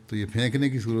 تو یہ پھینکنے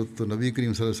کی صورت تو نبی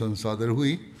کریم صلی اللہ علیہ وسلم صادر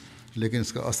ہوئی، لیکن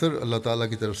اس کا اثر اللہ تعالیٰ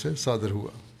کی طرف سے صادر ہوا۔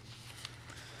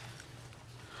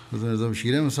 حضرت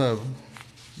شیر احمد صاحب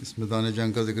اس میدان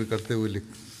جنگ کا ذکر کرتے ہوئے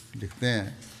لکھتے ہیں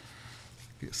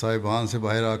کہ صاحبان سے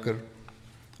باہر آ کر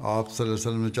آپ صلی اللہ علیہ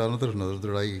وسلم نے چاروں طرف نظر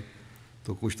دوڑائی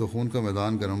تو کچھ تو خون کا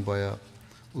میدان گرم پایا۔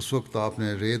 اس وقت آپ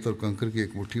نے ریت اور کنکر کی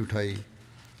ایک مٹھی اٹھائی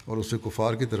اور اسے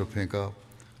کفار کی طرف پھینکا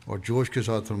اور جوش کے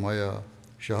ساتھ فرمایا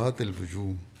شاہت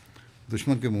الوجوہ،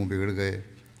 دشمن کے منہ بگڑ گئے،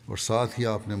 اور ساتھ ہی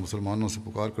آپ نے مسلمانوں سے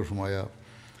پکار کر فرمایا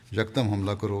یکدم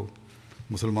حملہ کرو۔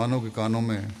 مسلمانوں کے کانوں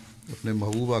میں اپنے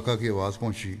محبوب آقا کی آواز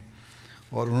پہنچی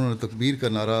اور انہوں نے تکبیر کا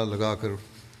نعرہ لگا کر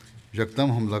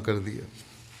یکدم حملہ کر دیا۔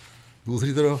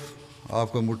 دوسری طرف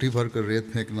آپ کا مٹھی بھر کر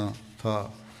ریت پھینکنا تھا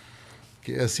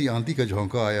کہ ایسی آندھی کا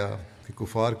جھونکا آیا کہ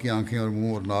کفار کی آنکھیں اور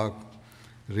منہ اور ناک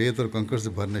ریت اور کنکر سے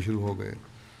بھرنے شروع ہو گئے۔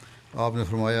 آپ نے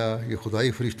فرمایا یہ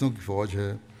خدائی فرشتوں کی فوج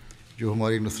ہے جو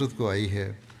ہماری نصرت کو آئی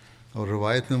ہے، اور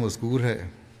روایت میں مذکور ہے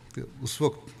کہ اس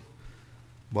وقت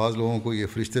بعض لوگوں کو یہ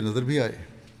فرشتے نظر بھی آئے۔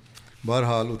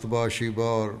 بہرحال عتبہ،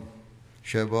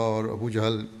 شیبہ اور ابو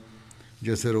جہل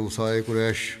جیسے رؤسائے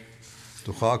قریش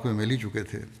تو خاک میں مل ہی چکے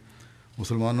تھے۔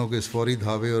 مسلمانوں کے اس فوری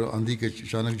دھاوے اور آندھی کے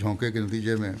اچانک جھونکے کے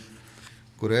نتیجے میں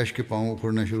قریش کے پاؤں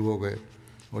اکھڑنے شروع ہو گئے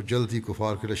اور جلد ہی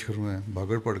کفار کے لشکر میں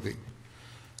بھاگڑ پڑ گئی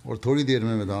اور تھوڑی دیر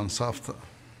میں میدان صاف تھا۔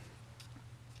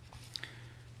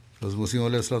 حضرت مسیح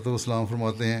علیہ السلام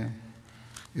فرماتے ہیں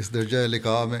اس درجہ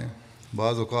لقاء میں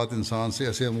بعض اوقات انسان سے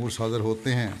ایسے امور صادر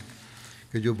ہوتے ہیں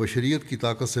کہ جو بشریت کی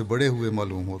طاقت سے بڑے ہوئے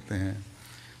معلوم ہوتے ہیں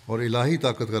اور الہی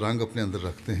طاقت کا رنگ اپنے اندر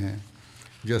رکھتے ہیں،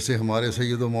 جیسے ہمارے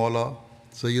سید و مولا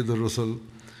سید الرسل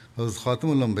حضرت خاتم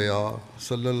الانبیاء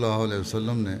صلی اللہ علیہ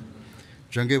وسلم نے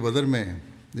جنگ بدر میں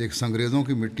ایک سنگریزوں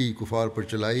کی مٹی کفار پر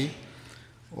چلائی،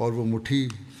 اور وہ مٹھی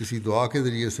کسی دعا کے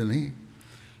ذریعے سے نہیں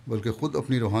بلکہ خود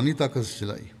اپنی روحانی طاقت سے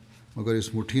چلائی، مگر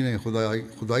اس مٹھی نے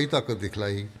خدائی طاقت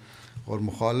دکھلائی اور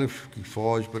مخالف کی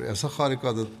فوج پر ایسا خارق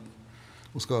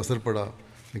عادت اس کا اثر پڑا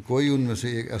کہ کوئی ان میں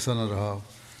سے ایک ایسا نہ رہا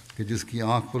کہ جس کی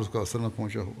آنکھ پر اس کا اثر نہ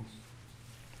پہنچا ہو،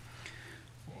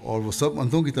 اور وہ سب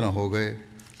اندھوں کی طرح ہو گئے،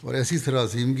 اور ایسی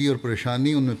سراسیمگی اور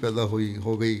پریشانی ان میں پیدا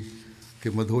ہو گئی کہ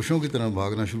مدہوشوں کی طرح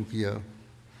بھاگنا شروع کیا۔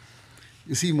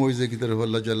 اسی معجزے کی طرف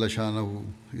اللہ جل شانہ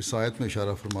اس آیت میں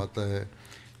اشارہ فرماتا ہے،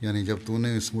 یعنی جب تو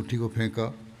نے اس مٹھی کو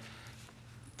پھینکا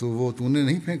تو وہ تو نے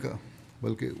نہیں پھینکا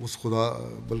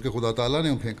بلکہ خدا تعالیٰ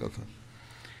نے پھینکا تھا،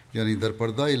 یعنی در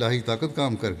پردہ الہی طاقت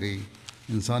کام کر گئی،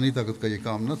 انسانی طاقت کا یہ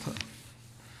کام نہ تھا۔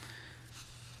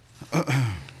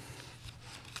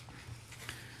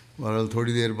 بہرحال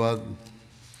تھوڑی دیر بعد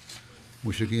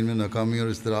مشرکین میں ناکامی اور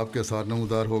اضطراب کے آثار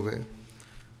نمودار ہو گئے۔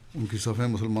 ان کی صفیں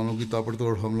مسلمانوں کی تاپڑ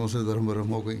توڑ حملوں سے درہم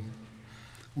برہم ہو گئیں،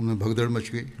 ان میں بھگدڑ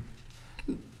مچ گئی۔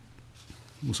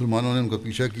 مسلمانوں نے ان کا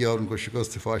پیچھا کیا اور ان کو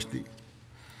شکست فاش دی۔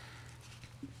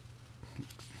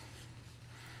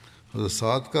 حضرت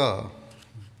سعد کا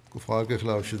کفار کے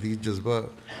خلاف شدید جذبہ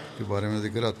کے بارے میں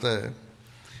ذکر آتا ہے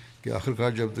کہ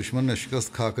آخرکار جب دشمن نے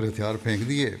شکست کھا کر ہتھیار پھینک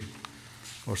دیے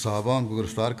اور صحابہ ان کو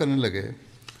گرفتار کرنے لگے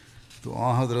تو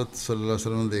حضرت صلی اللہ علیہ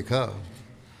وسلم نے دیکھا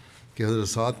کہ حضرت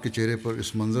سعد کے چہرے پر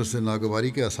اس منظر سے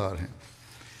ناگواری کے آثار ہیں،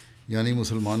 یعنی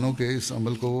مسلمانوں کے اس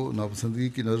عمل کو وہ ناپسندگی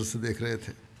کی نظر سے دیکھ رہے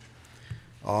تھے۔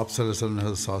 آپ صلی اللہ علیہ وسلم نے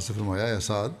حضرت سعد سے فرمایا اے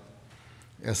سعد،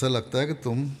 ایسا لگتا ہے کہ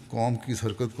تم قوم کی اس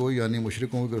حرکت کو یعنی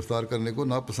مشرکوں کو گرفتار کرنے کو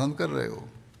ناپسند کر رہے ہو۔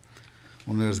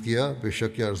 انہوں نے عرض کیا بے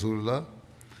شک یا رسول اللہ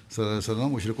صلی اللہ علیہ وسلم،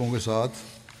 مشرکوں کے ساتھ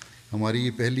ہماری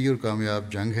یہ پہلی اور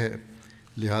کامیاب جنگ ہے،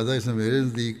 لہٰذا اس میں میرے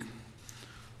نزدیک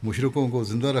مشرکوں کو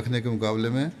زندہ رکھنے کے مقابلے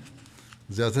میں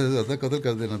زیادہ سے زیادہ قتل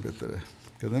کر دینا بہتر ہے۔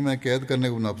 کہتے ہیں میں قید کرنے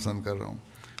کو ناپسند کر رہا ہوں،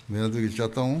 میں تو یہ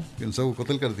چاہتا ہوں کہ ان سب کو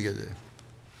قتل کر دیا جائے۔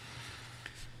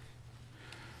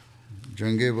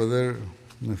 جنگ بدر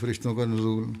میں فرشتوں کا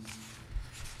نزول،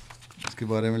 اس کے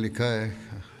بارے میں لکھا ہے،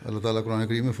 اللہ تعالیٰ قرآن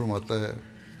کریم میں فرماتا ہے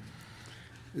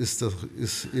اِذ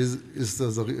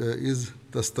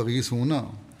تستغیثون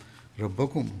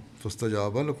ربکم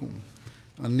فاستجاب لکم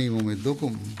انی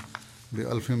ممدکم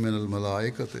بألف من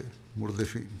الملائکۃ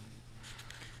مردفین۔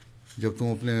 جب تم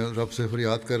اپنے رب سے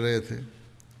فریاد کر رہے تھے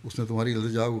اس نے تمہاری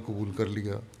التجا کو قبول کر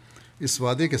لیا، اس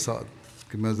وعدے کے ساتھ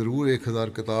کہ میں ضرور 1000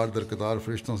 قطار در قطار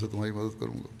فرشتوں سے تمہاری مدد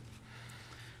کروں گا۔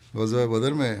 غزوہ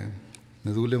بدر میں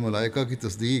نزول ملائکہ کی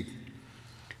تصدیق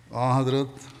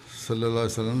حضرت صلی اللہ علیہ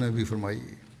وسلم نے بھی فرمائی۔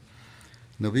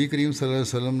 نبی کریم صلی اللہ علیہ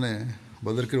وسلم نے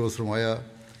بدر کے روز فرمایا،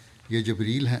 یہ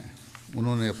جبریل ہیں،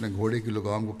 انہوں نے اپنے گھوڑے کی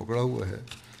لگام کو پکڑا ہوا ہے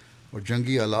اور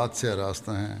جنگی آلات سے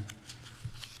آراستہ ہیں۔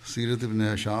 سیرت ابن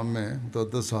ہشام میں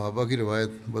متعدد صحابہ کی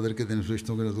روایت بدر کے دن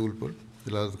فرشتوں کے نزول پر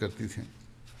دلالت کرتی تھیں۔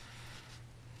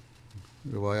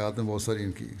 روایات میں بہت ساری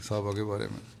ان کی صحابہ کے بارے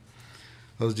میں۔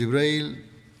 حضرت جبرائیل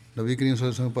نبی کریم صلی اللہ علیہ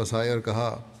وسلم کے پاس آئے اور کہا،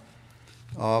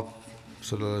 آپ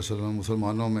صلی اللہ علیہ وسلم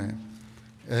مسلمانوں میں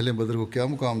اہل بدر کو کیا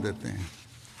مقام دیتے ہیں؟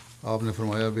 آپ نے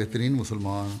فرمایا، بہترین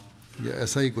مسلمان، یا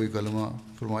ایسا ہی کوئی کلمہ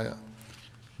فرمایا۔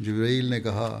 جبرائیل نے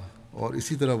کہا، اور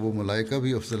اسی طرح وہ ملائکہ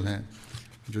بھی افضل ہیں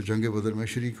جو جنگ بدر میں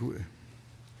شریک ہوئے۔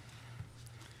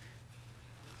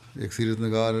 ایک سیرت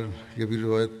نگار یہ بھی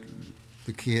روایت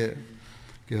لکھی ہے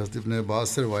کہ حضرت ابن عباس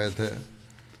سے روایت ہے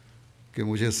کہ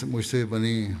مجھ سے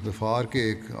بنی غفار کے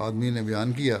ایک آدمی نے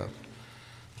بیان کیا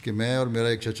کہ میں اور میرا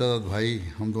ایک چچا داد بھائی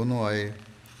ہم دونوں آئے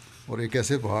اور ایک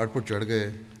ایسے پہاڑ پر چڑھ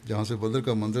گئے جہاں سے بدر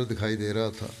کا منظر دکھائی دے رہا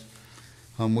تھا۔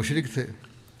 ہم مشرک تھے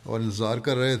اور انتظار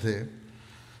کر رہے تھے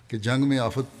کہ جنگ میں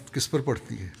آفت کس پر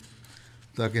پڑتی ہے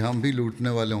تاکہ ہم بھی لوٹنے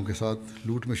والوں کے ساتھ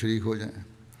لوٹ میں شریک ہو جائیں۔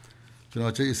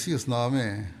 چنانچہ اسی اثناء میں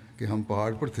کہ ہم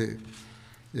پہاڑ پر تھے،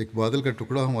 ایک بادل کا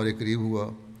ٹکڑا ہمارے قریب ہوا۔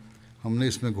 ہم نے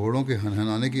اس میں گھوڑوں کے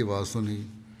ہنہنانے کی آواز سنی۔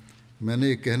 میں نے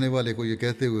ایک کہنے والے کو یہ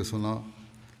کہتے ہوئے سنا،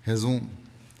 ہیزوم،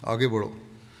 آگے بڑھو۔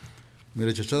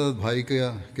 میرے چچا داد بھائی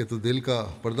کہ تو دل کا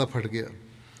پردہ پھٹ گیا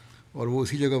اور وہ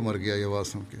اسی جگہ مر گیا یہ آواز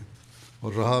سن کے،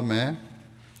 اور رہا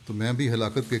میں بھی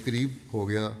ہلاکت کے قریب ہو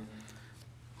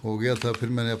گیا تھا۔ پھر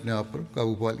میں نے اپنے آپ پر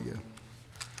قابو پا لیا۔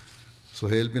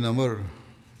 سہیل بن عمر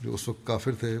جو اس وقت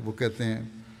کافر تھے، وہ کہتے ہیں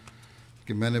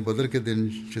کہ میں نے بدر کے دن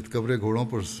چتکبرے گھوڑوں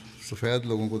پر سفید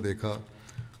لوگوں کو دیکھا۔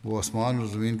 وہ آسمان اور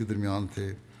زمین کے درمیان تھے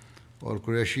اور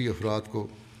قریشی افراد کو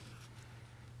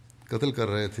قتل کر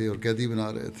رہے تھے اور قیدی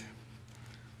بنا رہے تھے۔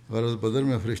 غرض بدر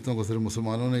میں فرشتوں کو صرف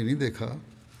مسلمانوں نے ہی نہیں دیکھا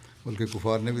بلکہ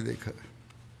کفار نے بھی دیکھا ہے۔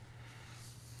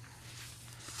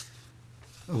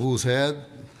 ابو اسید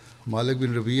مالک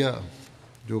بن ربیہ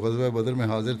جو غزوہ بدر میں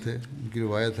حاضر تھے، ان کی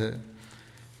روایت ہے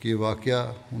کہ یہ واقعہ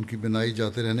ان کی بینائی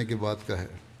جاتے رہنے کے بعد کا ہے۔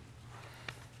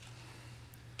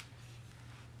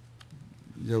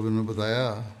 جب انہوں نے بتایا،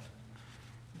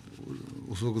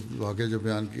 اس وقت واقعہ جو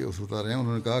بیان کیا اس بتا رہے ہیں،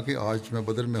 انہوں نے کہا کہ آج میں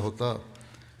بدر میں ہوتا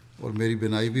اور میری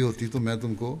بینائی بھی ہوتی تو میں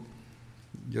تم کو،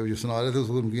 جب یہ سنا رہے تھے اس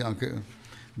وقت ان کی آنکھیں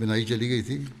بینائی چلی گئی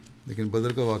تھی، لیکن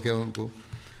بدر کا واقعہ ان کو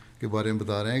کے بارے میں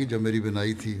بتا رہے ہیں کہ جب میری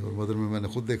بینائی تھی اور بدر میں نے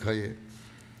خود دیکھا یہ،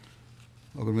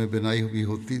 اگر میں بینائی بھی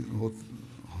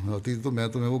ہوتی تو میں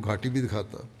تمہیں وہ گھاٹی بھی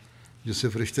دکھاتا جس سے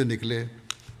فرشتے نکلے،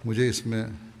 مجھے اس میں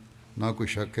نہ کوئی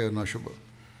شک ہے اور نہ شبہ۔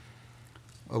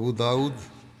 ابو داؤد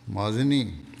مازنی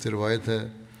سے روایت ہے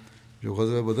جو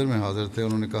غزوہ بدر میں حاضر تھے،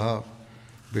 انہوں نے کہا،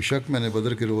 بے شک میں نے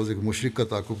بدر کے روز ایک مشرک کا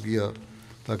تعاقب کیا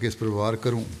تاکہ اس پر وار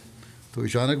کروں، تو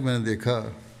اچانک میں نے دیکھا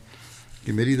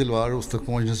کہ میری تلوار اس تک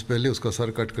پہنچنے سے پہلے اس کا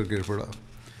سر کٹ کر گر پڑا۔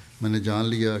 میں نے جان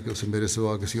لیا کہ اسے میرے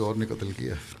سوا کسی اور نے قتل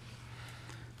کیا ہے۔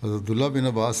 حضرت عبداللہ بن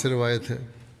عباس سے روایت ہے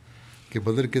کہ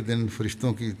بدر کے دن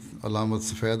فرشتوں کی علامت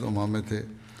سفید عمامے تھے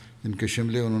جن کے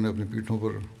شملے انہوں نے اپنی پیٹھوں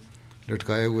پر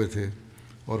لٹکائے ہوئے تھے،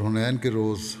 اور حنین کے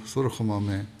روز سرخ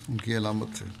عمامے ان کی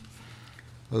علامت تھے۔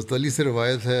 حضرت علی سے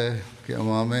روایت ہے کہ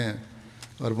عمامے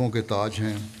عربوں کے تاج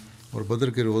ہیں، اور بدر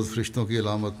کے روز فرشتوں کی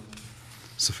علامت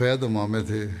سفید عمامے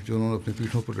تھے جو انہوں نے اپنی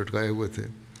پیٹھوں پر لٹکائے ہوئے تھے،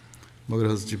 مگر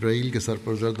حضرت جبرائیل کے سر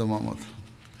پر زرد عمامہ تھا۔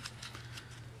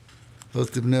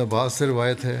 حضرت ابن عباس سے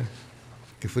روایت ہے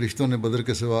کہ فرشتوں نے بدر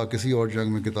کے سوا کسی اور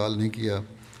جنگ میں قتال نہیں کیا،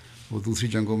 وہ دوسری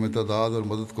جنگوں میں تعداد اور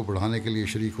مدد کو بڑھانے کے لیے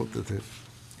شریک ہوتے تھے،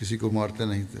 کسی کو مارتے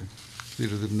نہیں تھے۔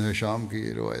 سیرت ابن ہشام کی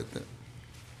یہ روایت ہے۔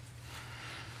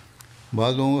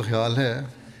 بعض لوگوں کا خیال ہے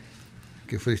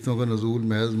کہ فرشتوں کا نزول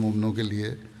محض مومنوں کے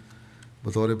لیے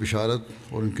بطور بشارت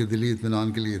اور ان کے دلی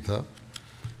اطمینان کے لیے تھا،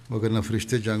 مگر نہ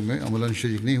فرشتے جنگ میں عملاً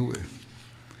شریک نہیں ہوئے۔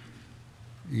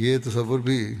 یہ تصور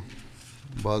بھی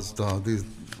بعض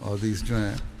حدیث جو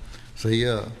ہیں صحیح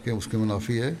کہ اس کے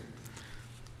منافی ہے۔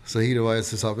 صحیح روایت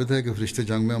سے ثابت ہے کہ فرشتے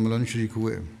جنگ میں عملاً شریک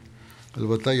ہوئے،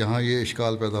 البتہ یہاں یہ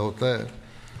اشکال پیدا ہوتا ہے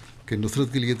کہ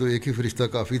نصرت کے لیے تو ایک ہی فرشتہ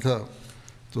کافی تھا،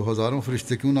 تو ہزاروں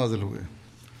فرشتے کیوں نازل ہوئے؟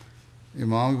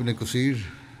 امام ابن کثیر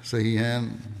صحیحین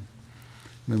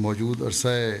میں موجود عرصہ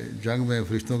جنگ میں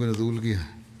فرشتوں کے نزول کی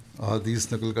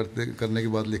احادیث نقل کرنے کے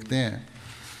بعد لکھتے ہیں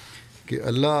کہ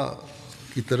اللہ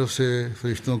کی طرف سے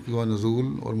فرشتوں کا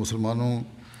نزول اور مسلمانوں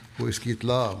کو اس کی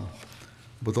اطلاع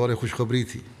بطور خوشخبری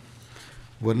تھی،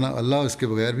 ورنہ اللہ اس کے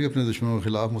بغیر بھی اپنے دشمنوں کے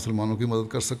خلاف مسلمانوں کی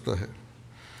مدد کر سکتا ہے۔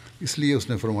 اس لیے اس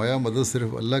نے فرمایا، مدد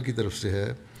صرف اللہ کی طرف سے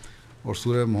ہے، اور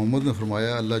سورہ محمد میں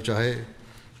فرمایا اللہ چاہے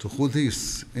تو خود ہی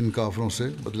ان کافروں سے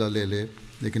بدلہ لے لے،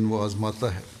 لیکن وہ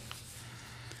آزماتا ہے۔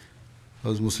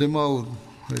 حضرت مسلم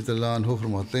رضی اللہ عنہ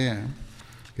فرماتے ہیں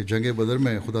کہ جنگ بدر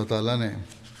میں خدا تعالیٰ نے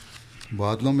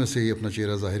بادلوں میں سے ہی اپنا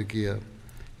چہرہ ظاہر کیا،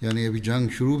 یعنی ابھی جنگ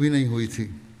شروع بھی نہیں ہوئی تھی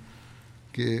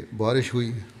کہ بارش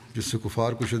ہوئی، جس سے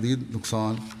کفار کو شدید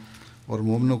نقصان اور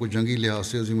مومنوں کو جنگی لحاظ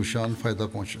سے عظیم الشان فائدہ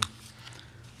پہنچا۔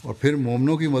 اور پھر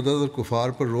مومنوں کی مدد اور کفار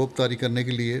پر رعب طاری کرنے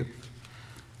کے لیے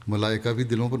ملائکہ بھی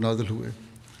دلوں پر نازل ہوئے،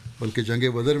 بلکہ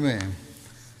جنگ بدر میں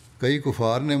کئی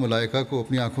کفار نے ملائکہ کو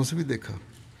اپنی آنکھوں سے بھی دیکھا،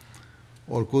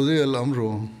 اور قضی الامر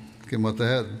کے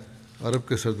ماتحت عرب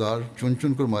کے سردار چن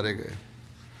چن کر مارے گئے۔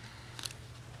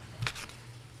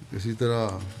 اسی طرح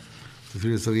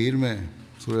تفسیر صغیر میں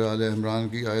سورہ آل عمران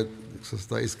کی آیت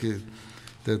 127 کے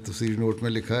تحت تفسیری نوٹ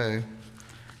میں لکھا ہے،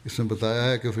 اس میں بتایا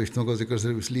ہے کہ فرشتوں کا ذکر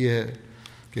صرف اس لیے ہے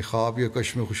کہ خواب یا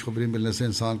کش میں خوشخبری ملنے سے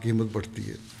انسان کی ہمت بڑھتی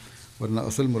ہے، ورنہ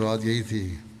اصل مراد یہی تھی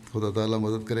خدا تعالیٰ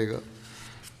مدد کرے گا۔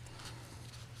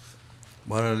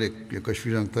 بہرحال یہ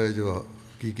کشفی رنگتا ہے جو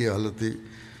حقیقی حالت تھی،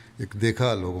 ایک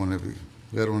دیکھا لوگوں نے بھی،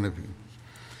 غیروں نے بھی۔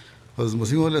 حضرت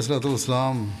مسیح علیہ الصلوۃ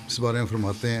والسلام اس بارے میں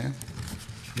فرماتے ہیں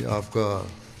کہ آپ کا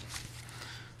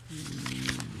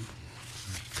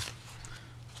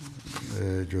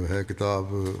جو ہے کتاب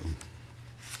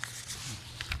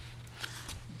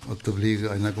تبلیغ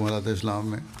آئینہ کمالات اسلام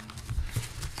میں،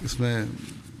 اس میں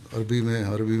عربی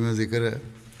میں ذکر ہے،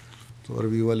 تو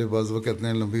عربی والے بعض وقت کہتے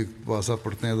ہیں لمبی باسا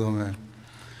پڑھتے ہیں تو ہمیں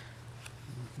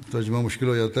ترجمہ مشکل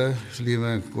ہو جاتا ہے، اس لیے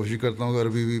میں کوشش کرتا ہوں کہ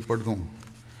عربی بھی پڑھ دوں۔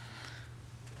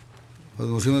 حضرت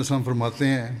مسیح علیہ السلام فرماتے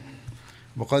ہیں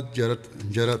وقت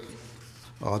جرت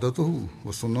عادتہ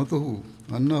و سنتہ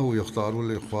انہ یختار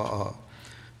الاخفاء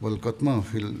والکتم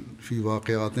فی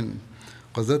واقعات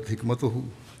قضت حکمتہ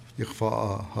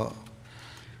اخفاءہا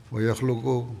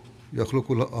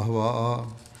ویخلق الاہواء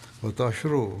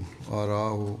وتشر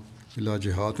آراء الی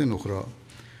جہات اخری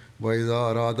واذا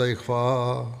اراد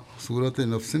اخفاء صورت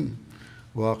نفس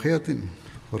واقعۃ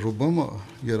فربما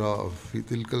یرا فی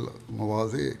تلک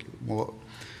المواضع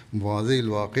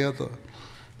الواقعۃ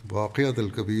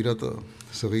الکبیرۃ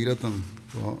صغیرۃ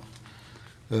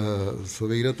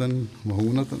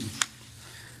مہونۃ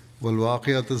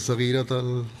والواقعۃ الصغیرۃ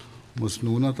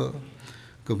المسنونۃ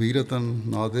کبیرۃ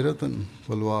نادرۃ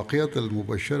والواقعۃ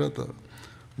المبشرۃ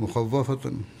مخوفۃ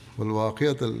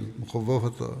والواقعۃ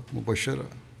المخوفۃ مبشرہ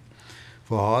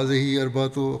فہذہ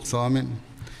اربعۃ اقسام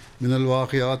من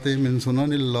الواقعات من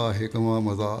سنن اللہ کما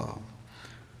مضی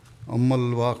اما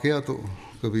الواقعۃ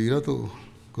کبیرۃ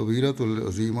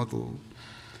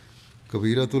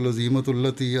العظیمۃ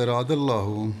التی اراد اللہ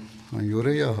ان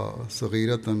یریہا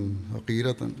صغیرۃ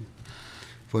حقیرۃ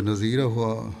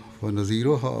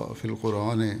فنظیرها فی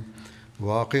القرآن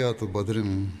واقعۃ بدر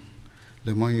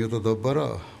لمن یتدبر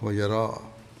ویرا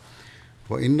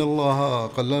وإن اللہ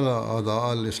قلل اعداء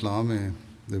الاسلام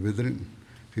ببدر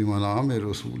فی منام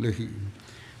رسولہ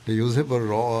لیذہب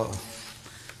الرعب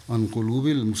عن قلوب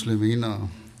المسلمین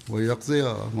ویقضی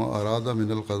ما اراد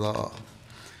من القضاء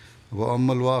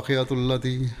واما الواقعۃ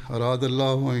التی اراد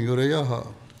اللہ ان یریہا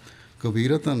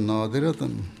کبیرۃ نادرۃ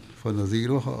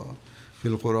فنظیرها فی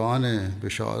القرآن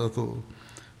بشارۃ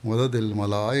مدد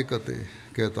الملائکۃ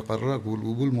کہ تقرر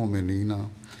قلوب المؤمنین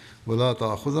ولا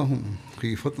تأخذهم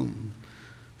خیفۃ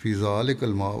فی ذلک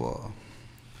الماوى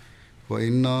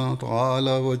وإن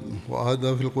تعالی وعد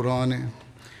فی القرآن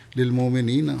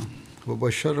للمؤمنین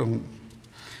وبشرهم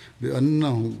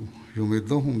بأنہ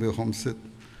یمدهم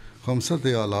بخمسۃ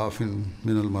آلاف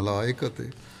من الملائکۃ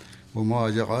وما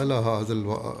جعل هذا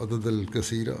العدد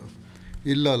الکثیر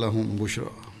الا لهم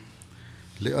بشرى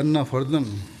لأن فردا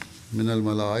من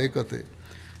الملائکۃ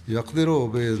یقدر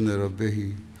بإذن ربہ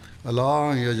علی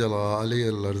ان یجعل علی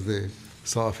الارض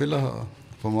سافلها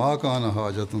فما كان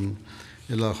حاجۃ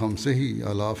الی خمسہ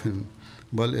آلاف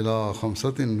بل الی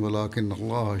خمسۃ ولکن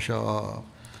اللہ شاء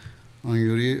ان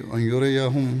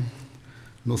یریہم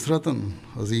نصرۃ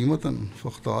عظیمۃ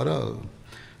فاختار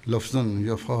لفظا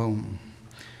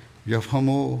یفہم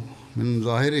من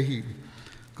ظاہرہ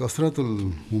کثرت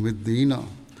الممدین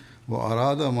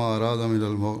واراد ما اراد من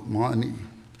المعانی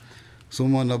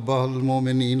ثم نبہ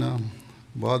المؤمنین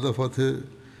بعد فتح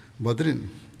بدر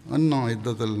ان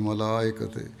عدت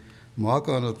الملائکۃ ما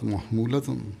كانت محمولۃ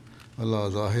علی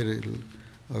ظاہر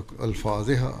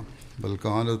الفاظها بل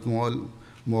كانت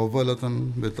مؤولۃ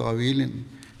بتاویل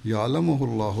یعلمہ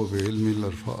اللہ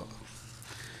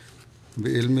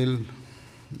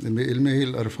بعلمہ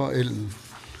الارفع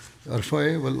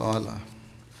والاعلی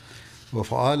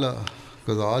وفعل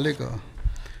كذلك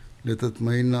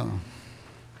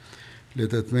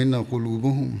لتطمئن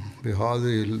قلوبهم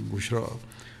بهذه البشرى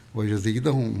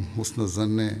وَيَزِيدَهُمْ حُسْنَ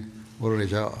الظَّنِّ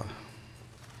وَالرَّجَاءَ۔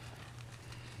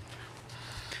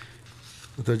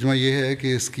 ترجمہ یہ ہے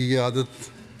کہ اس کی یہ عادت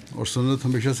اور سنت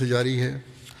ہمیشہ سے جاری ہے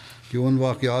کہ ان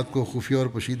واقعات کو خفیہ اور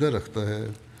پوشیدہ رکھتا ہے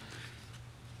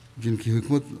جن کی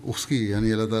حکمت اس کی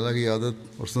یعنی اللہ تعالیٰ کی عادت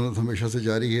اور سنت ہمیشہ سے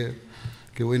جاری ہے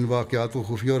کہ وہ ان واقعات کو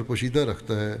خفیہ اور پوشیدہ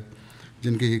رکھتا ہے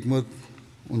جن کی حکمت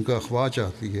ان کا اخوا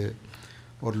چاہتی ہے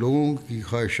اور لوگوں کی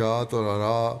خواہشات اور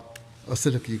آراء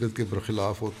اصل حقیقت کے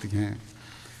برخلاف ہوتی ہیں۔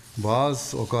 بعض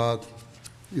اوقات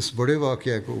اس بڑے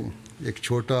واقعہ کو ایک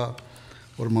چھوٹا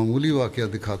اور معمولی واقعہ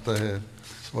دکھاتا ہے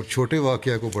اور چھوٹے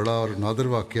واقعہ کو بڑا اور نادر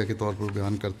واقعہ کے طور پر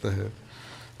بیان کرتا ہے،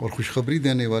 اور خوشخبری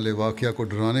دینے والے واقعہ کو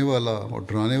ڈرانے والا اور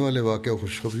ڈرانے والے واقعہ کو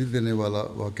خوشخبری دینے والا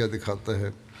واقعہ دکھاتا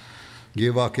ہے۔ یہ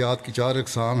واقعات کی 4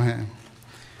 اقسام ہیں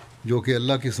جو کہ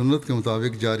اللہ کی سنت کے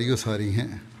مطابق جاری و ساری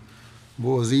ہیں۔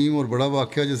 وہ عظیم اور بڑا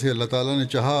واقعہ جسے اللہ تعالیٰ نے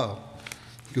چاہا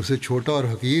کہ اسے چھوٹا اور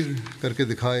حقیر کر کے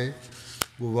دکھائے،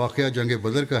 وہ واقعہ جنگ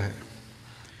بدر کا ہے۔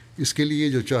 اس کے لیے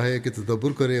جو چاہے کہ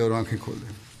تدبر کرے اور آنکھیں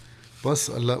کھولے، بس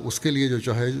اللہ اس کے لیے جو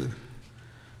چاہے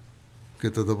کہ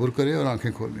تدبر کرے اور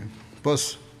آنکھیں کھولے۔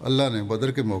 بس اللہ نے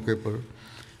بدر کے موقع پر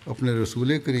اپنے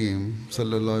رسول کریم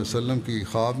صلی اللہ علیہ وسلم کی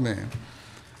خواب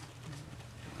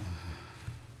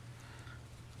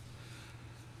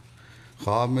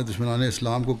میں دشمنان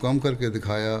اسلام کو کم کر کے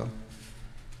دکھایا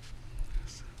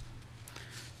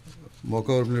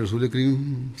موقع اور اپنے رسول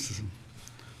کریم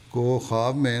کو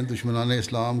خواب میں دشمنان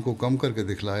اسلام کو کم کر کے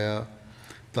دکھلایا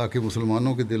تاکہ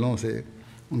مسلمانوں کے دلوں سے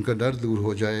ان کا ڈر دور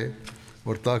ہو جائے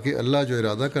اور تاکہ اللہ جو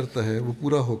ارادہ کرتا ہے وہ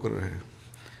پورا ہو کر رہے۔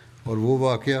 اور وہ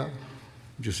واقعہ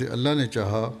جسے اللہ نے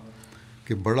چاہا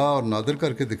کہ بڑا اور نادر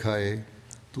کر کے دکھائے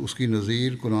تو اس کی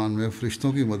نظیر قرآن میں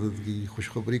فرشتوں کی مدد کی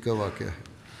خوشخبری کا واقعہ ہے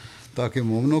تاکہ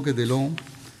مومنوں کے دلوں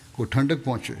کو ٹھنڈک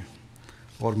پہنچے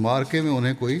اور معرکے میں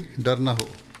انہیں کوئی ڈر نہ ہو۔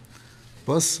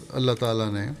 بس اللہ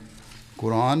تعالیٰ نے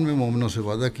قرآن میں مومنوں سے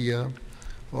وعدہ کیا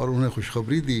اور انہیں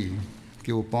خوشخبری دی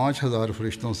کہ وہ 5000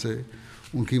 فرشتوں سے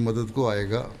ان کی مدد کو آئے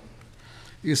گا۔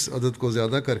 اس عدد کو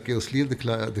زیادہ کر کے اس لیے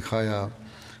دکھایا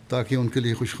تاکہ ان کے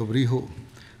لیے خوشخبری ہو،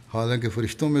 حالانکہ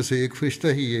فرشتوں میں سے ایک فرشتہ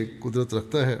ہی یہ قدرت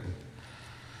رکھتا ہے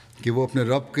کہ وہ اپنے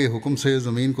رب کے حکم سے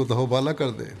زمین کو تہو بالا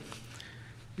کر دے۔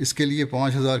 اس کے لیے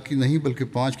 5000 کی نہیں بلکہ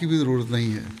 5 کی بھی ضرورت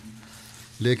نہیں ہے،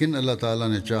 لیکن اللہ تعالیٰ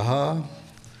نے چاہا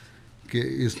کہ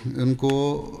ان کو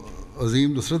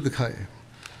عظیم نصرت دکھائے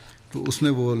تو اس نے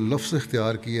وہ لفظ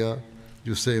اختیار کیا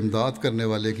جس سے امداد کرنے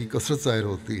والے کی کثرت ظاہر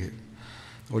ہوتی ہے،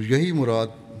 اور یہی مراد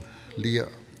لیا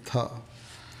تھا۔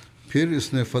 پھر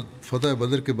اس نے فتح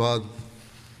بدر کے بعد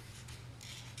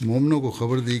مومنوں کو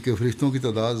خبر دی کہ فرشتوں کی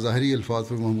تعداد ظاہری الفاظ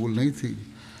پر محمول نہیں تھی،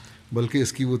 بلکہ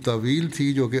اس کی وہ تعویل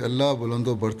تھی جو کہ اللہ بلند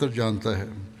و برتر جانتا ہے،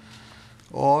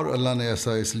 اور اللہ نے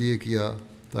ایسا اس لیے کیا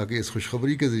تاکہ اس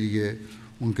خوشخبری کے ذریعے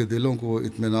ان کے دلوں کو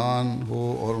اطمینان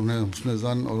ہو اور انہیں حسن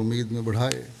ظن اور امید میں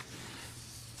بڑھائے۔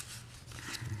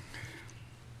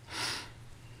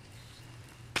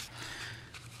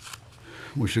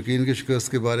 مشرکین کی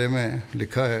شکست کے بارے میں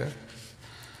لکھا ہے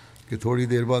کہ تھوڑی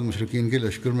دیر بعد مشرکین کے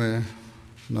لشکر میں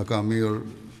ناکامی اور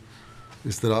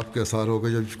اضطراب کے آثار ہو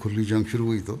گئے۔ جب کھلی جنگ شروع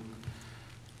ہوئی تو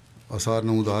آثار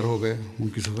نمودار ہو گئے، ان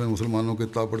کی صفیں مسلمانوں کے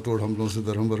تابڑ توڑ حملوں سے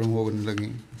درہم برہم ہونے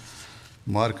لگیں۔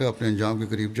 مارکا اپنے انجام کے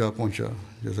قریب جا پہنچا،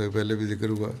 جیسا کہ پہلے بھی ذکر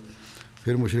ہوا۔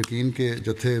 پھر مشرکین کے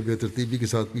جتھے بے ترتیبی کے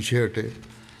ساتھ پیچھے ہٹے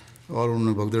اور انہوں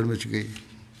نے بھگدڑ مچ گئی۔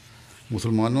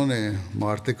 مسلمانوں نے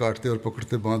مارتے کاٹتے اور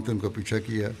پکڑتے باندھتے ان کا پیچھا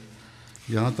کیا،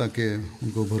 یہاں تک کہ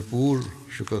ان کو بھرپور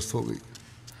شکست ہو گئی۔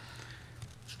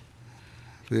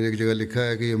 پھر ایک جگہ لکھا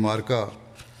ہے کہ یہ مارکا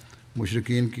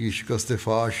مشرکین کی شکست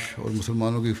فاش اور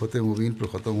مسلمانوں کی فتح مبین پر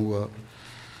ختم ہوا،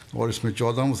 اور اس میں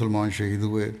 14 مسلمان شہید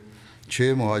ہوئے،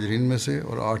 6 مہاجرین میں سے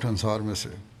اور 8 انصار میں سے۔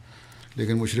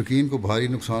 لیکن مشرکین کو بھاری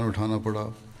نقصان اٹھانا پڑا،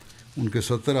 ان کے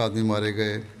 70 آدمی مارے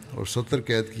گئے اور 70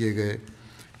 قید کیے گئے،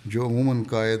 جو عموماً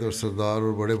قائد اور سردار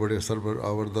اور بڑے بڑے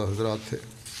سربراہ حضرات تھے۔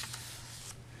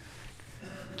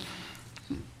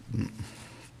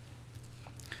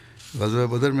 غزوہ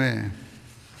بدر میں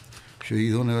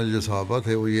شہید ہونے والے جو صحابہ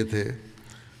تھے وہ یہ تھے،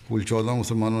 کل 14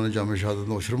 مسلمانوں نے جامع شہادت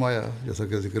نوش فرمایا جیسا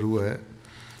کہ ذکر ہوا ہے۔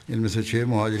 ان میں سے 6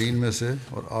 مہاجرین میں سے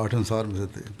اور 8 انصار میں سے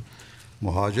تھے۔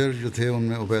 مہاجر جو تھے ان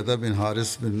میں عبیدہ بن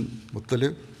حارث بن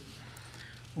مطلب،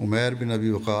 عمیر بن ابی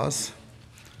وقاص،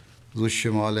 ذو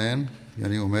الشمالین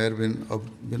یعنی عمیر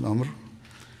بن عمر،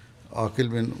 عاقل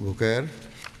بن بکیر،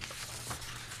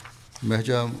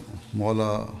 مہجہ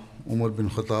مولا عمر بن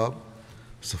خطاب،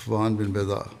 صفوان بن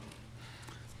بیضاء۔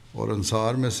 اور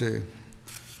انصار میں سے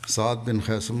سعد بن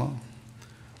خیثمہ،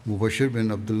 مبشر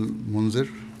بن عبد المنذر،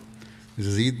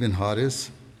 یزید بن حارث،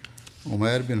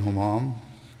 عمیر بن حمام،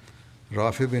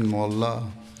 رافع بن مولا،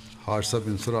 حارثہ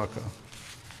بن سراقہ۔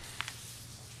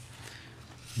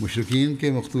 مشرکین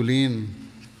کے مقتولین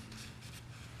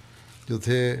جو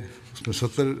تھے اس میں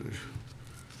 70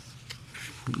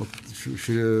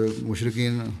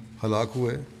 مشرکین ہلاک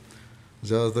ہوئے.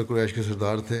 زیادہ تر قریش کے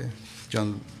سردار تھے.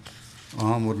 چند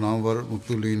اہم اور نامور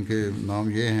مقتولین کے نام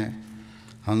یہ ہیں: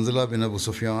 حنظلہ بن ابو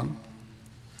سفیان،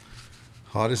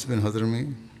 حارث بن حضرمی،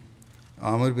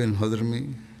 عامر بن حضرمی،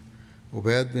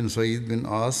 عبید بن سعید بن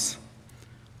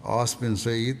عاص بن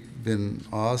سعید بن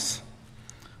عاص،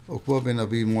 عقبہ بن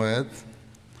ابی معید،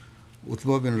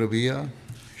 عتبہ بن ربیعہ،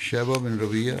 شیبہ بن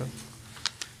ربیعہ،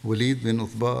 ولید بن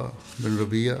عتبہ بن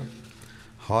ربیعہ،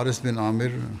 حارث بن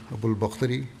عامر ابو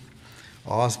البختری،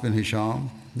 عاص بن ہشام،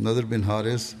 نضر بن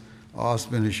حارث، عاص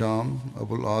بن ہشام،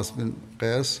 ابو العاص بن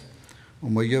قیس،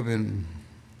 امیہ بن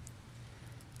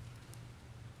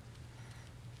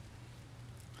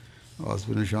عاص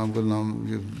بن ہشام کا نام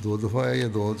یہ 2 دفعہ ہے یا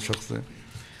 2 شخص ہیں.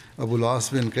 ابو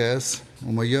العاص بن قیس،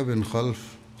 امیہ بن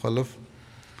خلف،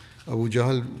 ابو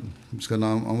جہل جس کا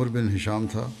نام عمر بن ہشام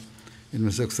تھا. ان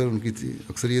میں سے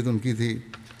اکثریت ان کی تھی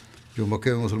جو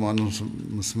مکہ میں مسلمانوں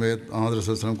سمیت حضرت صلی اللہ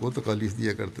علیہ وسلم کو تکالیف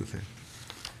دیا کرتے تھے.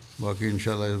 باقی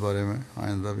انشاءاللہ اس بارے میں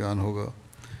آئندہ بیان ہوگا.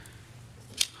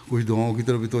 کچھ دعاؤں کی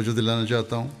طرف بھی توجہ دلانا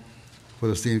چاہتا ہوں.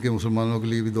 فلسطین کے مسلمانوں کے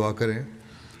لیے بھی دعا کریں.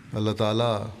 اللہ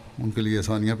تعالیٰ ان کے لیے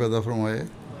آسانیاں پیدا فرمائے،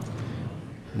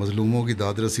 مظلوموں کی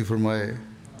داد رسی فرمائے،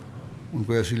 ان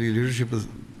کو ایسی لیڈرشپ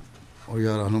اور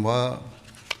یا رہنما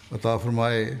عطا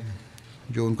فرمائے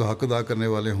جو ان کا حق ادا کرنے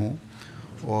والے ہوں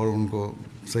اور ان کو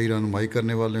صحیح رہنمائی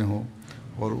کرنے والے ہوں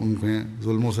اور ان کے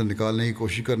ظلموں سے نکالنے کی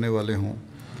کوشش کرنے والے ہوں.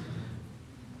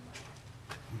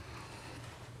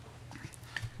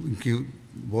 ان کی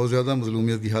بہت زیادہ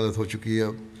مظلومیت کی حالت ہو چکی ہے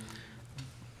اب،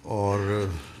 اور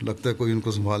لگتا ہے کوئی ان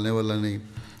کو سنبھالنے والا نہیں،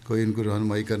 کوئی ان کو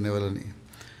رہنمائی کرنے والا نہیں.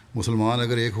 مسلمان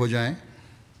اگر ایک ہو جائیں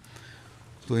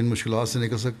تو ان مشکلات سے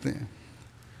نکل سکتے ہیں.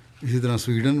 اسی طرح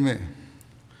سویڈن میں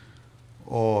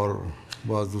اور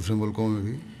بعض دوسرے ملکوں میں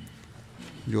بھی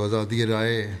جو آزادی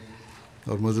رائے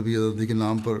اور مذہبی آزادی کے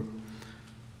نام پر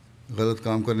غلط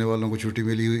کام کرنے والوں کو چھٹی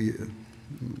ملی ہوئی ہے،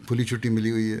 کھلی چھٹی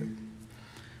ملی ہوئی ہے،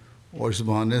 اور اس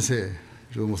بہانے سے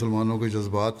جو مسلمانوں کے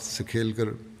جذبات سے کھیل کر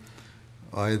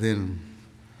آئے دن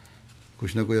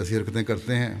کچھ نہ کوئی ایسی حرکتیں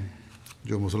کرتے ہیں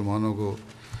جو مسلمانوں کو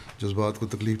جذبات کو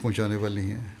تکلیف پہنچانے والی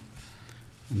ہیں.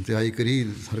 انتہائی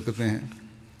قریب حرکتیں ہیں.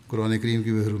 قرآن کریم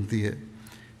کی بے حرمتی ہے.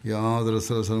 یہاں حضرت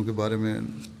صلی اللہ علیہ وسلم کے بارے میں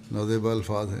نازیبہ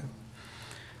الفاظ ہیں.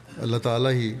 اللہ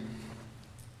تعالیٰ ہی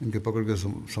ان کے پکڑ کے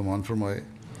سامان فرمائے.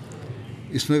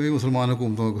 اس میں بھی مسلمان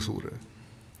حکومتوں کا قصور ہے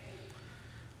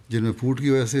جن میں پھوٹ کی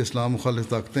وجہ سے اسلام مخالف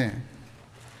طاقتیں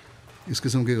اس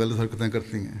قسم کی غلط حرکتیں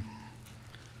کرتی ہیں.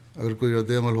 اگر کوئی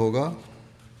رد عمل ہوگا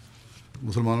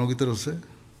مسلمانوں کی طرف سے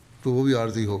تو وہ بھی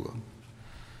عارضی ہوگا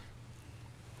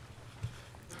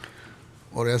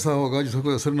اور ایسا ہوگا جس کا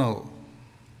کوئی اثر نہ ہو.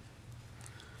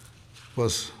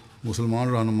 بس مسلمان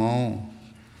رہنماؤں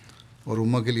اور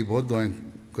امہ کے لیے بہت دعائیں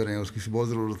کریں، اس کی بہت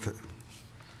ضرورت ہے.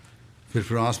 پھر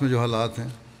فرانس میں جو حالات ہیں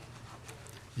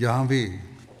یہاں بھی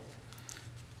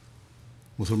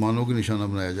مسلمانوں کی نشانہ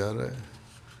بنایا جا رہا ہے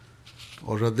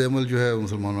اور رد عمل جو ہے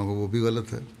مسلمانوں کو وہ بھی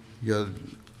غلط ہے یا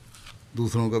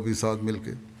دوسروں کا بھی ساتھ مل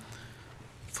کے.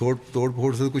 توڑ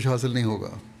پھوڑ سے کچھ حاصل نہیں ہوگا.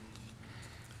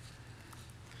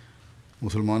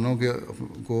 مسلمانوں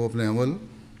کو اپنے عمل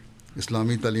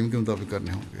اسلامی تعلیم کے مطابق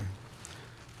کرنے ہوں گے.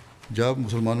 جب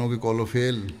مسلمانوں کے قول و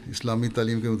فعل اسلامی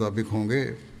تعلیم کے مطابق ہوں گے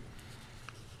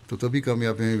تو تبھی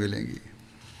کامیابیاں ملیں گی.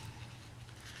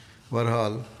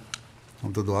 بہرحال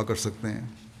ہم تو دعا کر سکتے ہیں،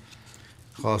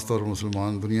 خاص طور پر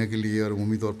مسلمان دنیا کے لیے اور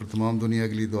عمومی طور پر تمام دنیا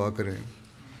کے لیے دعا کریں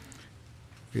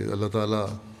کہ اللہ تعالیٰ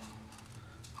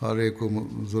ہر ایک کو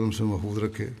ظلم سے محفوظ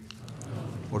رکھے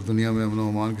اور دنیا میں امن و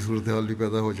امان کی صورتحال بھی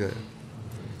پیدا ہو جائے.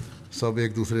 سب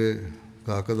ایک دوسرے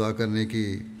کا حق ادا کرنے کی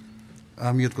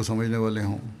اہمیت کو سمجھنے والے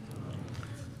ہوں،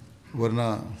 ورنہ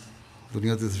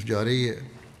دنیا تو جا رہی ہے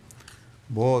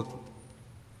بہت،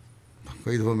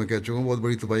 کئی دفعہ میں کہہ چکا ہوں، بہت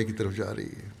بڑی تباہی کی طرف جا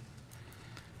رہی ہے.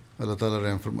 اللہ تعالیٰ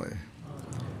رحم فرمائے.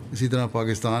 اسی طرح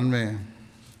پاکستان میں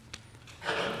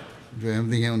جو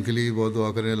احمدی ہیں ان کے لیے بھی بہت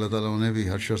دعا کریں، اللہ تعالیٰ انہیں بھی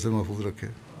ہر شر سے محفوظ رکھے.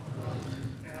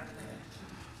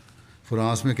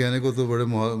 فرانس میں کہنے کو تو بڑے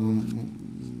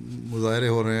مظاہرے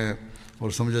ہو رہے ہیں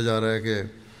اور سمجھا جا رہا ہے کہ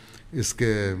اس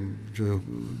کے جو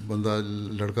بندہ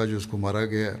لڑکا جو اس کو مارا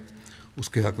گیا ہے اس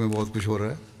کے حق میں بہت کچھ ہو رہا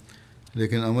ہے،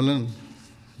 لیکن عملاً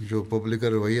جو پبلک کا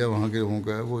رویہ وہاں کے لوگوں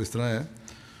کا ہے وہ اس طرح ہے.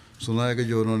 سنا ہے کہ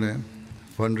جو انہوں نے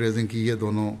فنڈ ریزنگ کی ہے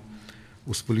دونوں،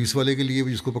 اس پولیس والے کے لیے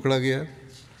بھی جس کو پکڑا گیا ہے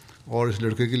اور اس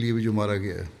لڑکے کے لیے بھی جو مارا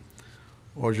گیا ہے،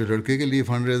 اور جو لڑکے کے لیے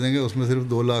فنڈ ریزنگ ہے اس میں صرف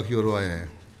 2 لاکھ یورو آئے ہیں،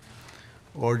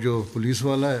 اور جو پولیس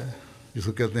والا ہے جس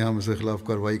کو کہتے ہیں ہم اس کے خلاف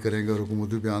کارروائی کریں گے اور حکومت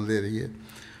بھی بیان دے رہی ہے،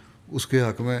 اس کے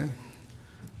حق میں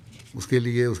उसके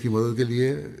लिए, उसकी मदद के लिए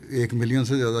 1 मिलियन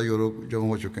से ज़्यादा यूरो जमा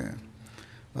हो चुके हैं।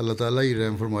 अल्लाह ताला ही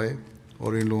रहम फरमाए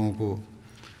और इन लोगों को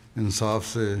इंसाफ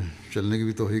से चलने की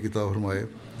भी तौफीक अता फरमाए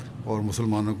और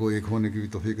मुसलमानों को एक होने की भी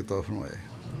तौफीक अता फरमाए।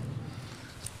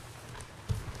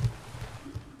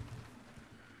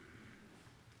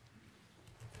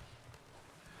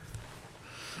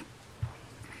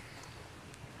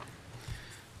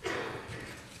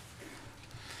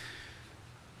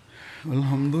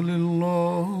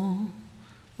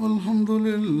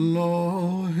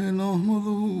 अल्हम्दुलिल्लाह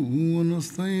नहमदुहु व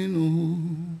नस्तईनुहु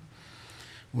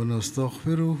व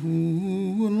नस्तगफिरुहु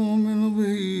व नु'मिनु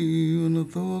बिही व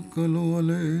नतवक्कलु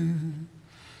अलैहि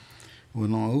व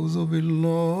नऊज़ु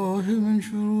बिल्लाहि मिन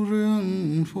शुरूरि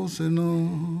अनफुसिना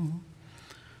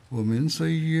व मिन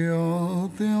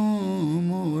सय्यिआति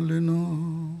अअमालिना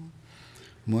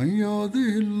मन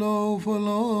यहदिहिल्लाहु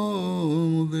फला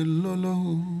मुदिल्ल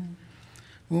लहु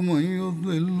ومن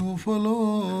يضلل فلا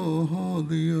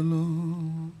هادي له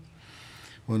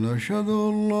ونشهد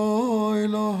أن لا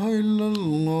إله إلا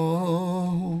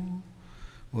الله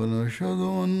ونشهد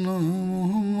أن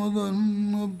محمدا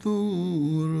عبده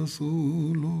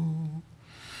ورسوله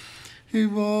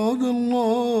عباد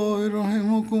الله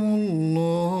رحمكم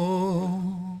الله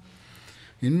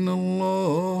إن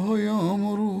الله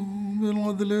يأمر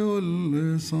بالعدل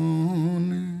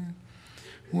والإحسان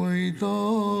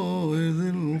وإيتاء ذي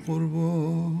القربى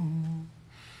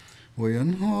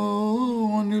وينهى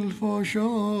عن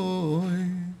الفحشاء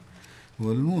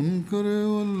والمنكر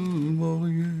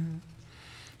والبغي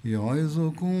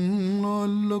يعظكم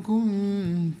لعلكم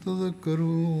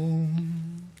تذكرون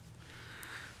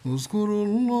اذكروا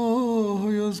الله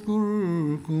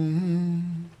يذكركم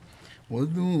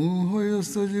وادعوه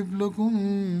يستجب لكم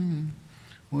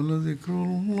ولذكر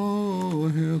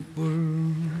الله أكبر.